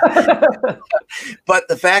 But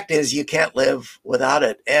the fact is, you can't live without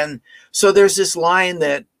it. And so there's this line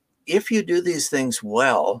that if you do these things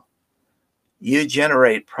well, you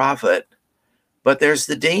generate profit. But there's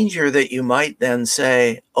the danger that you might then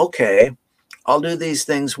say, okay, I'll do these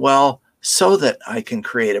things well so that I can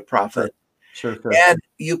create a profit. Sure. And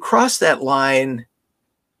you cross that line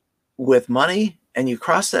with money, and you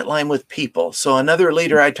cross that line with people. So another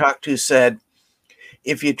leader I talked to said,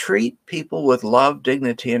 if you treat people with love,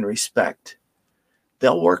 dignity, and respect,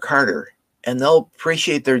 they'll work harder and they'll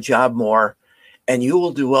appreciate their job more, and you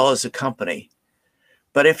will do well as a company.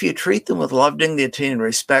 But if you treat them with love, dignity, and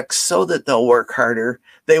respect so that they'll work harder,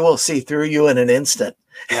 they will see through you in an instant.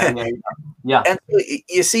 Yeah. And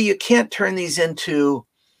you see, you can't turn these into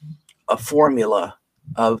a formula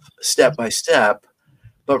of step by step,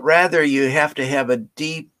 but rather you have to have a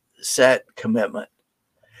deep set commitment.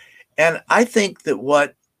 And I think that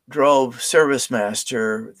what drove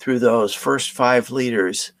ServiceMaster through those first 5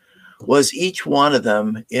 leaders was each one of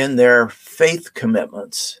them in their faith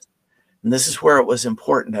commitments, and this is where it was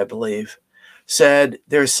important, I believe, said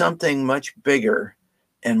there's something much bigger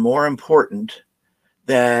and more important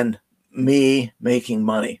than me making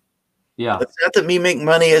money. Yeah. It's not that me making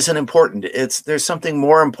money isn't important. There's something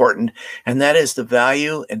more important, and that is the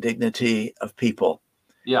value and dignity of people.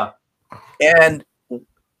 Yeah. And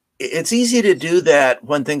it's easy to do that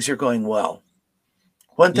when things are going well.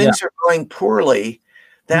 When things are going poorly,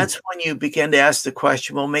 that's when you begin to ask the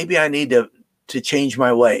question, well, maybe I need to change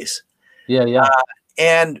my ways. Yeah.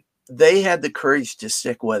 And they had the courage to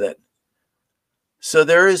stick with it. So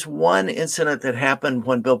there is one incident that happened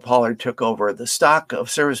when Bill Pollard took over. The stock of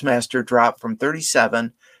ServiceMaster dropped from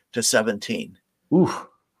 37 to 17. Oof.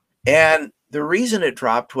 And the reason it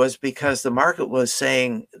dropped was because the market was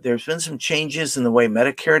saying there's been some changes in the way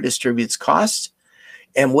Medicare distributes costs,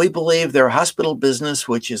 and we believe their hospital business,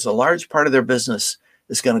 which is a large part of their business,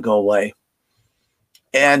 is going to go away.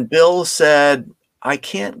 And Bill said, I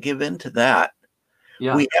can't give in to that.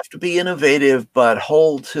 Yeah. We have to be innovative, but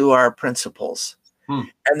hold to our principles.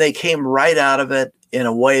 And they came right out of it in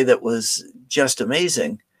a way that was just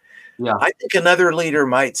amazing. Yeah. I think another leader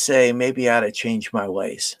might say, maybe I ought to change my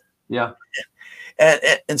ways. Yeah.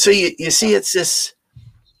 And so you see, it's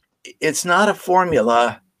not a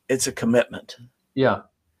formula, it's a commitment. Yeah.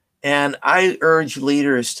 And I urge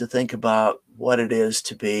leaders to think about what it is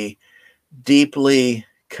to be deeply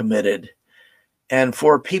committed. And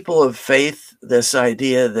for people of faith, this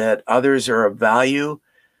idea that others are of value,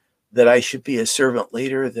 that I should be a servant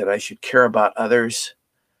leader, that I should care about others,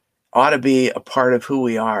 ought to be a part of who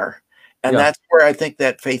we are. And that's where I think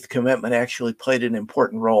that faith commitment actually played an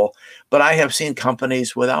important role. But I have seen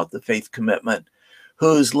companies without the faith commitment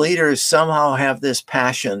whose leaders somehow have this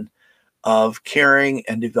passion of caring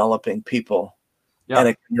and developing people. And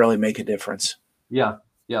it can really make a difference. Yeah.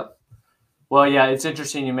 Yeah. Well, yeah, it's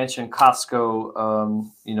interesting. You mentioned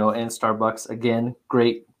Costco, you know, and Starbucks, again,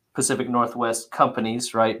 great Pacific Northwest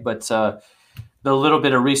companies, right? But the little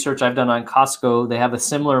bit of research I've done on Costco, they have a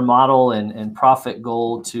similar model and profit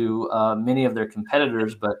goal to many of their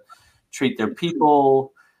competitors, but treat their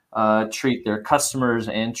people, treat their customers,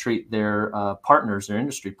 and treat their partners, their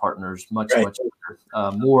industry partners, much better.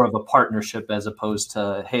 More of a partnership as opposed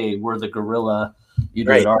to, hey, we're the gorilla, you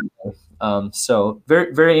do it our way. So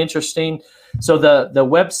very, very interesting. So the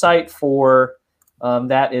website for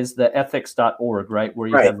that is the ethics.org, right? Where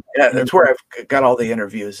you have that's where I've got all the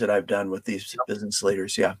interviews that I've done with these business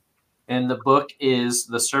leaders. Yeah. And the book is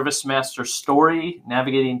The Service Master Story: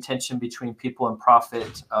 Navigating Tension Between People and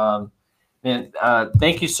Profit. And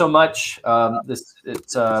thank you so much.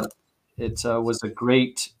 It was a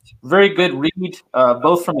great, very good read,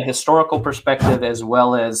 both from a historical perspective as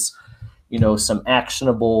well as, you know, some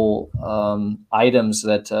actionable items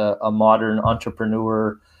that a modern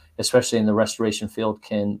entrepreneur, especially in the restoration field,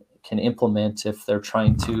 can implement if they're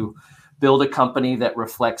trying to build a company that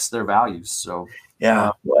reflects their values. So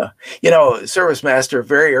well, you know, Service Master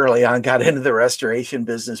very early on got into the restoration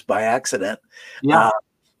business by accident.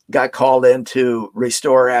 Got called in to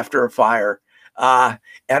restore after a fire,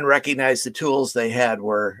 and recognized the tools they had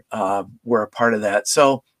were a part of that.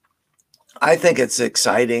 So I think it's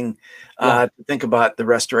exciting to think about the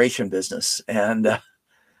restoration business, and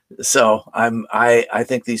so I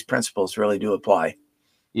think these principles really do apply.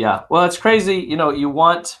 Yeah, well, it's crazy. You know, you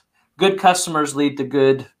want good customers lead to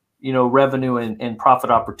good, you know, revenue and profit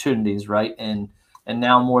opportunities, right? And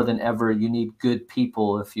now more than ever, you need good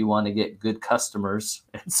people if you want to get good customers.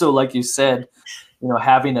 And so, like you said, you know,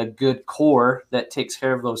 having a good core that takes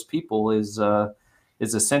care of those people is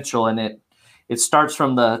essential, and it starts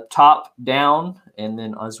from the top down and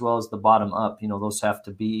then as well as the bottom up. You know, those have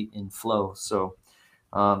to be in flow. So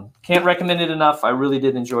can't recommend it enough. I really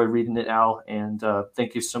did enjoy reading it, Al. And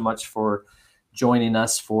thank you so much for joining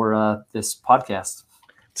us for this podcast.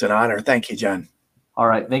 It's an honor. Thank you, John. All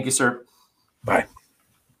right. Thank you, sir. Bye.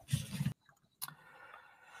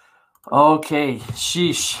 Okay.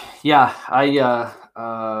 Sheesh. Yeah.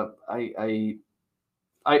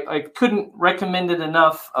 I couldn't recommend it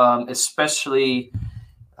enough, especially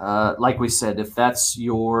like we said, if that's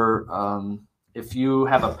your if you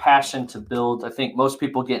have a passion to build. I think most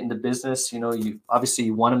people get into business, you know, you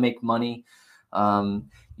want to make money.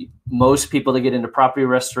 Most people that get into property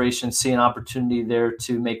restoration see an opportunity there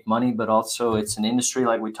to make money, but also it's an industry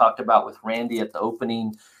like we talked about with Randy at the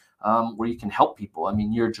opening, where you can help people. I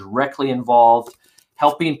mean, you're directly involved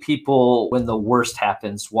helping people when the worst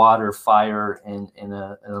happens, water, fire, and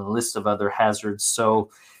a list of other hazards. So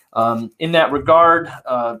in that regard,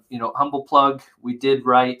 you know, humble plug, we did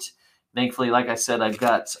write. Thankfully, like I said, I've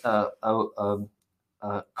got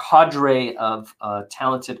a cadre of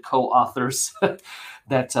talented co-authors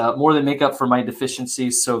that more than make up for my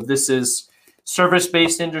deficiencies. So this is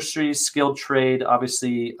service-based industries, skilled trade,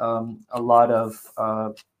 obviously a lot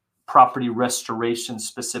of property restoration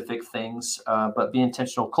specific things, but Be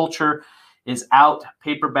Intentional Culture is out,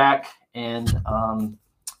 paperback and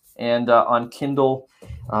on Kindle.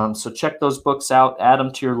 So check those books out, add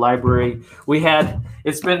them to your library.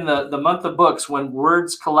 It's been the month of books, When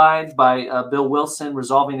Words Collide by Bill Wilson,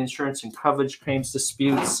 Resolving Insurance and Coverage Claims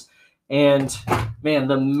Disputes. And man,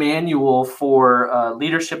 the manual for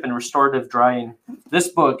leadership and restorative drying. This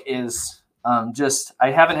book is I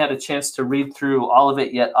haven't had a chance to read through all of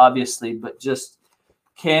it yet, obviously, but just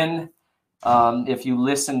Ken, if you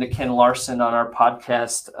listen to Ken Larson on our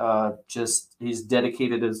podcast, he's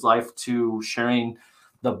dedicated his life to sharing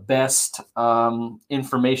the best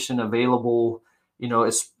information available. You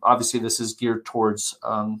know, obviously this is geared towards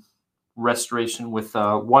restoration with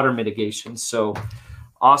water mitigation. So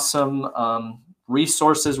awesome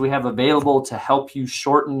resources we have available to help you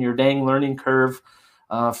shorten your dang learning curve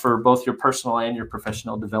for both your personal and your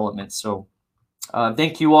professional development. So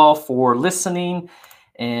thank you all for listening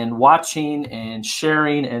and watching and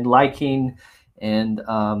sharing and liking. And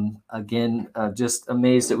again, just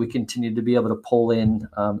amazed that we continue to be able to pull in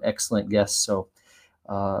excellent guests. So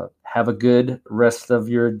have a good rest of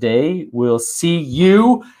your day. We'll see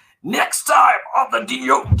you next time on the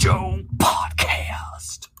Diojo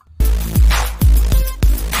Podcast.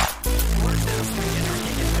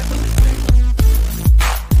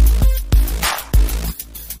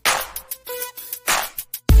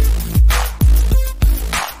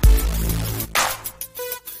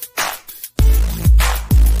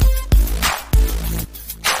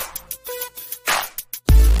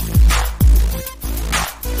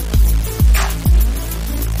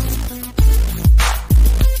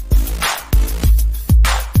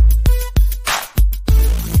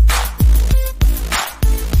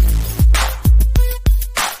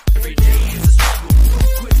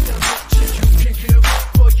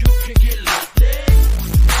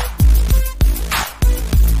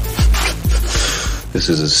 This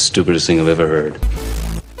is the stupidest thing I've ever heard.